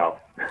to yourself.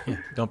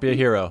 Don't be a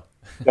hero.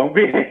 Don't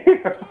be a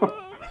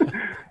hero.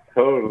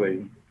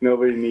 Totally.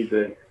 Nobody needs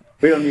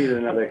we don't need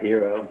another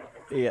hero.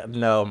 Yeah,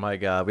 no, my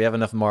God. We have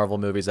enough Marvel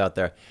movies out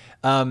there.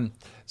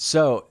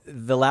 So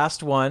the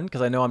last one,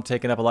 because I know I'm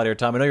taking up a lot of your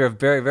time. I know you're a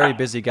very, very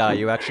busy guy.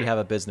 You actually have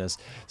a business.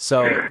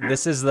 So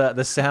this is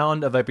the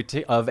sound of a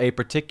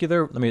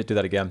particular. Let me do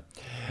that again.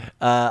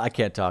 I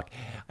can't talk.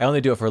 I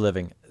only do it for a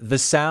living. The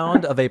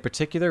sound of a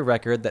particular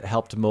record that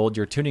helped mold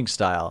your tuning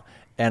style.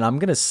 And I'm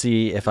going to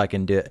see if I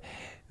can do it.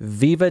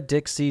 Viva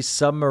Dixie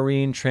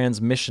Submarine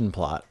Transmission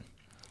Plot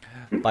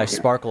by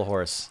Sparkle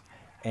Horse.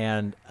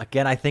 And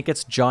again, I think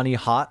it's Johnny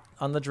Hott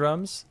on the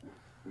drums.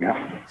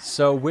 Yeah.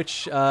 So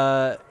which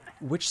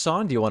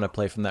song do you want to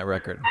play from that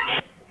record?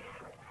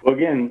 Well,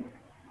 again,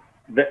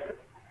 they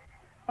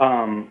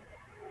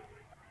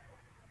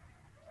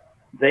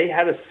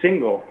had a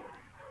single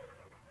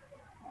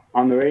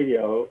on the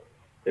radio.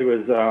 It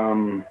was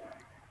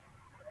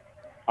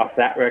off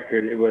that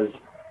record. It was,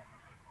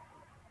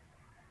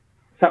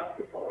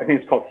 I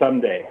think it's called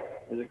Someday.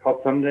 Is it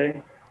called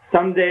Someday?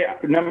 Someday,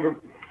 number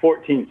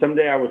 14.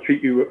 Someday I will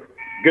treat you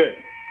good.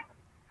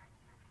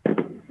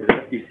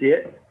 You see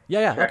it?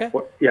 Yeah, okay.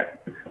 Yeah.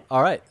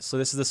 All right, so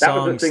this is the That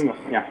song. was the single,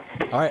 yeah.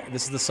 All right,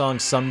 this is the song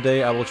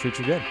Someday I Will Treat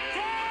You Good.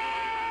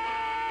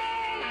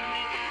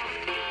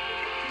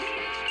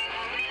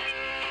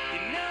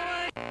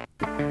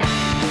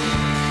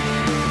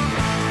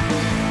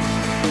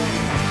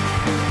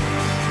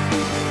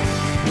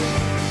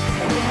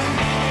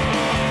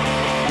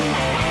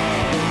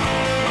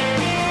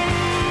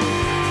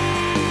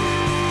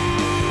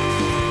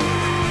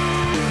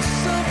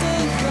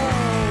 Something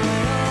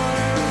going on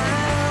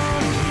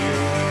around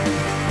here.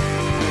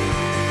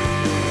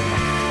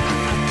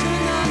 I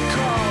could not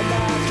call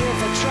back if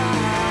I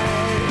tried.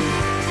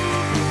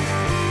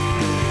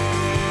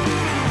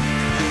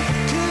 I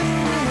couldn't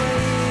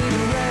wait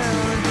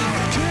around. I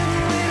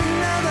couldn't wait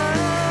another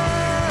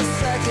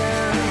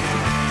second.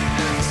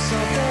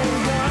 Something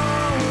going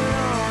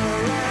on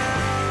around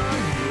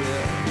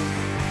here.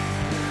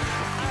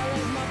 I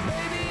left my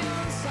baby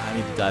on I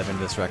need to dive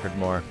into this record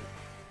more.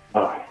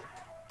 Oh,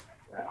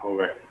 that whole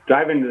record.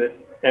 Dive into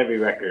every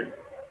record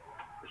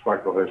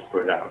Sparkle Horse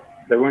put out.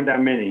 There weren't that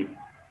many.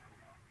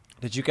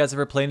 Did you guys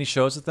ever play any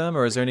shows with them,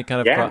 or is there any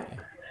kind of? Yeah.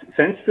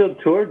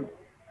 Sensefield toured,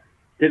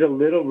 did a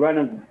little run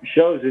of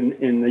shows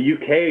in the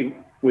UK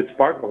with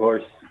Sparkle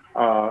Horse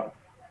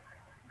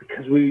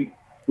because we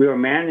were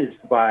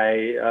managed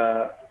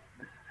by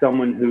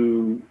someone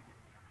who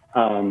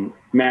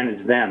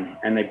managed them,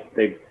 and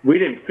we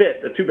didn't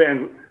fit the two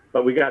bands,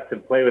 but we got to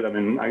play with them,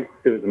 and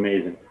it was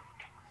amazing.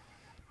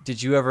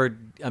 Did you ever?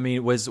 I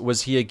mean,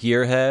 was he a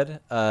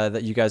gearhead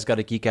that you guys got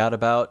to geek out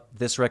about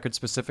this record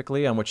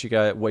specifically? On what you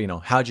got? Well,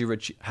 how'd you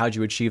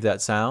achieve that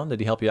sound?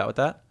 Did he help you out with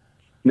that?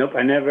 Nope,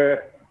 we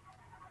never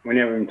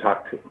even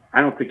talked to him.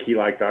 I don't think he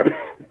liked our band.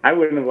 I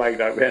wouldn't have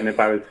liked our band if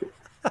I was.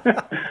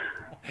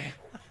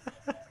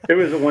 It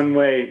was a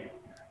one-way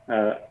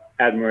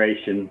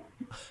admiration.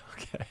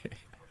 Okay.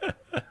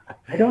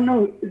 I don't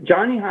know.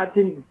 Johnny Hott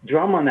didn't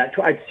drum on that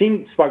tour. I'd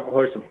seen Sparkle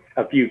Horse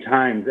a few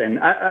times, and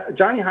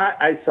Johnny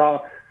Hott, I saw,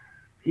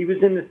 he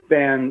was in this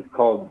band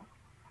called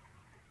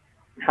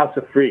House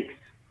of Freaks.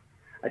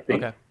 I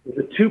think. Okay. It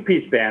was a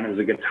two-piece band. It was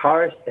a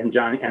guitarist and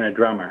a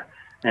drummer,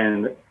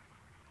 and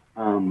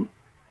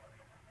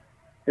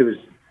it was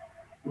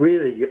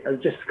really good.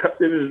 It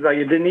was like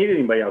it didn't need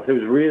anybody else. It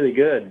was really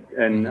good,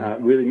 and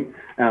really.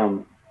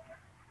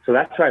 So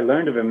that's how I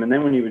learned of him. And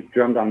then when he was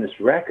drummed on this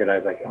record, I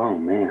was like, oh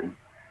man,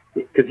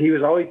 because he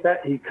was always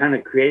that. He kind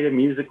of created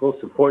musical,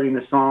 supporting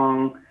the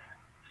song,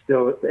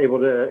 still able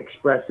to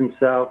express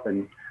himself.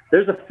 And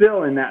there's a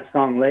fill in that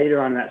song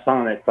later on in that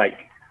song that's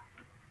like,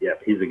 yeah,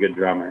 he's a good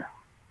drummer.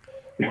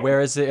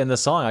 Where is it in the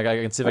song? I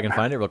can see if I can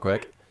find it real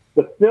quick.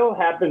 The fill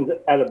happens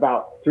at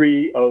about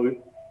 3:06.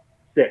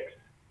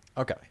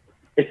 Okay.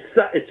 It's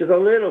just a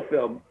little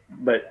fill,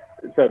 but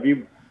so if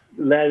you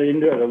let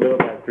into it a little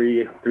bit,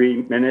 3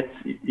 minutes,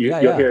 you'll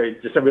hear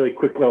it, just a really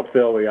quick little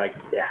fill where you're like,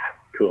 yeah,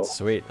 cool.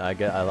 Sweet. I love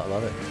it. I left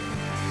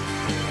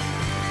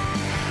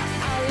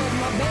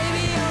my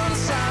baby on the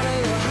side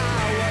of the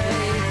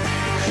highway.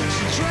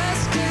 She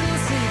just couldn't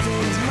see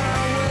things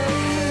my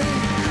way.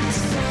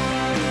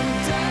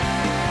 Someday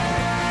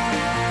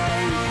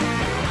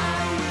I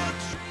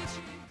will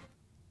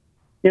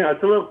treat you.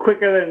 It's a little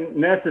quicker than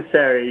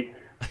necessary,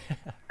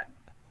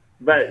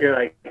 but you're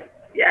like,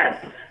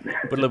 yes.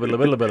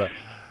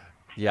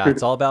 Yeah,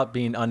 it's all about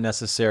being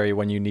unnecessary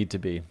when you need to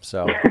be.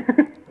 So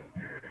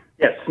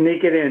Yeah,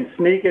 sneak it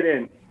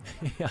in.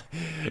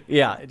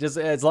 yeah, just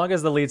as long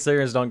as the lead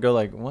singers don't go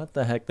like, what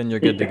the heck, then you're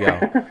good to go.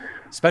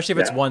 Especially if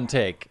it's one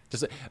take.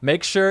 Just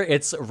make sure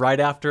it's right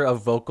after a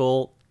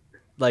vocal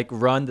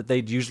run that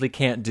they usually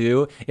can't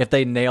do. If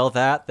they nail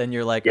that, then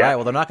you're like, all right,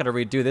 well, they're not going to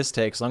redo this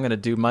take, so I'm going to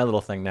do my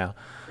little thing now.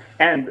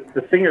 And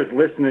the singer's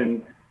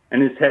listening,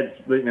 and his head's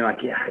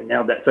like, yeah, I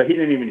nailed that. So he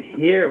didn't even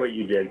hear what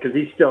you did because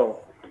he's still.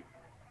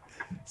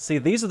 See,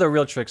 these are the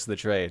real tricks of the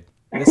trade.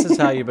 This is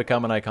how you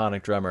become an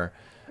iconic drummer.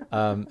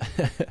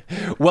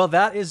 Well,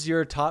 that is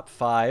your top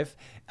 5.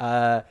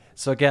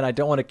 So again, I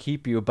don't want to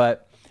keep you,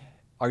 but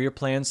are your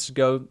plans to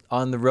go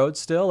on the road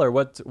still, or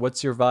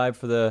what's your vibe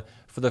for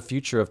the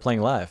future of playing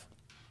live?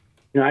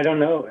 I don't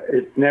know.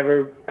 It's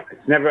never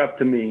up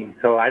to me.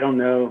 So I don't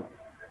know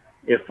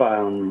if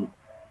I'll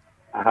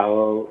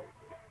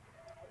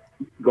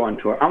go on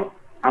tour.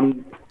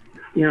 I'm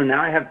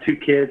now I have 2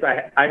 kids.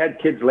 I had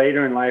kids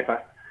later in life,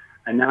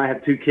 and now I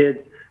have 2 kids,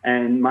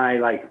 and my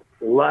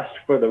lust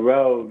for the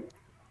road,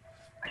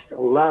 I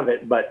still love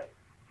it, but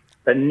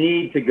the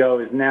need to go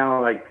is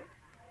now I'm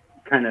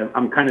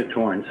kind of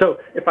torn. So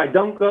if I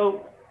don't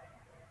go,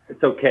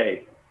 it's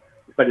okay.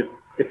 But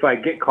if I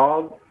get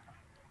called,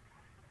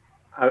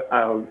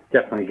 I'll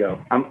definitely go.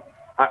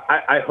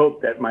 I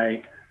hope that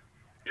my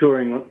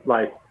touring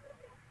life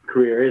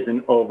career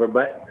isn't over,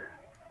 but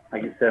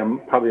like I said, I'm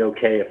probably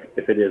okay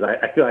if it is.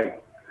 I feel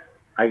like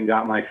I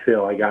got my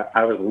fill.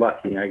 I was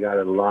lucky. I got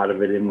a lot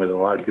of it in with a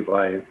lot of people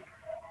I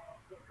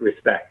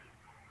respect.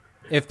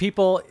 If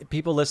people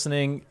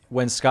listening,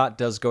 when Scott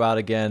does go out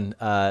again,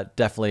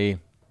 definitely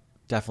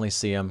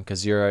see him,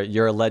 because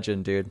you're a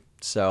legend, dude.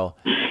 So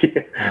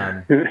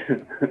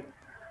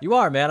you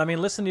are, man. I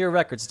mean, listen to your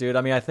records, dude.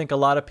 I mean, I think a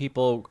lot of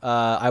people.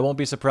 I won't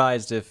be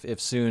surprised if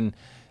soon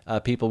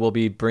people will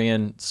be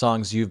bringing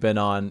songs you've been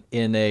on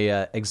in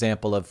a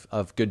example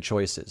of good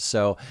choices.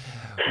 So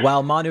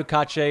while Manu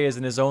Katché is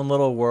in his own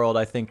little world,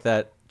 I think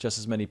that just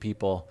as many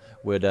people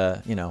would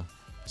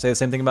say the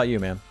same thing about you,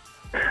 man.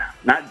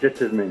 Not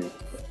just as many.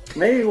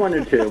 Maybe 1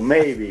 or 2,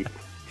 maybe.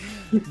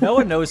 No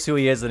one knows who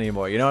he is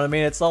anymore. You know what I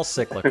mean? It's all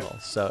cyclical.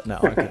 So no,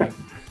 I'm kidding.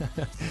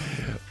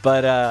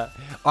 But all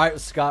right,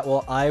 Scott.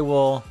 Well, I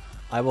will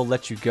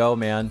let you go,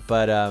 man.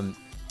 But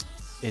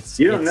it's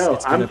you don't know.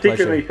 It's been I'm a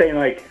pleasure. secretly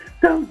saying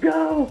don't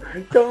go,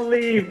 don't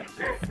leave.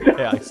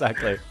 Yeah,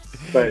 exactly.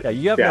 But, yeah,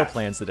 you have no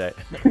plans today.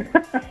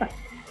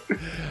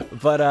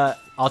 But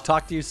I'll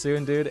talk to you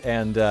soon, dude.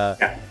 And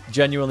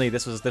genuinely,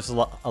 this was a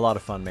lot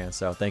of fun, man.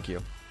 So thank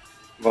you.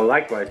 Well,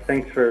 likewise.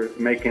 Thanks for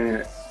making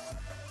it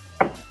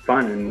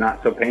fun and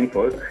not so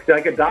painful. It's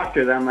like a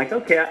doctor that I'm like,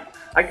 okay,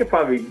 I could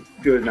probably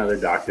do another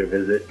doctor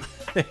visit.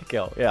 There you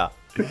go. Yeah.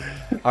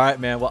 All right,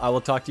 man. Well, I will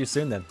talk to you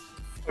soon then.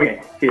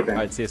 Okay. See you then.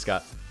 All right. See you,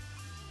 Scott.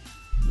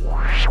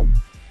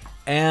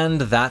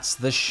 And that's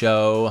the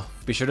show.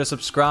 Be sure to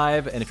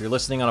subscribe. And if you're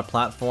listening on a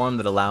platform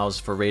that allows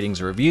for ratings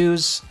or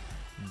reviews,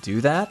 do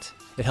that.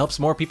 It helps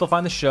more people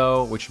find the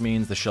show, which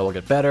means the show will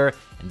get better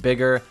and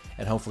bigger,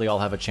 and hopefully I'll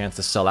have a chance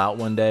to sell out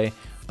one day.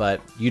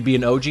 But you'd be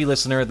an OG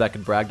listener that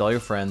could brag to all your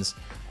friends.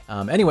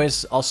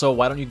 Anyways, also,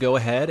 why don't you go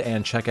ahead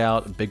and check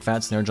out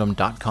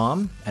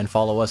bigfatsnaredrum.com and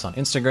follow us on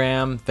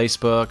Instagram,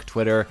 Facebook,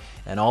 Twitter,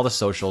 and all the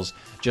socials.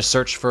 Just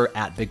search for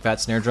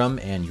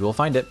 @BigFatSnareDrum and you will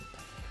find it.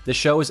 This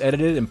show is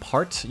edited in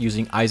part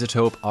using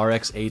iZotope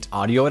RX8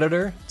 audio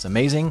editor. It's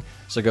amazing,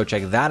 so go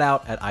check that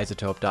out at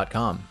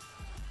iZotope.com.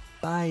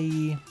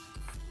 Bye.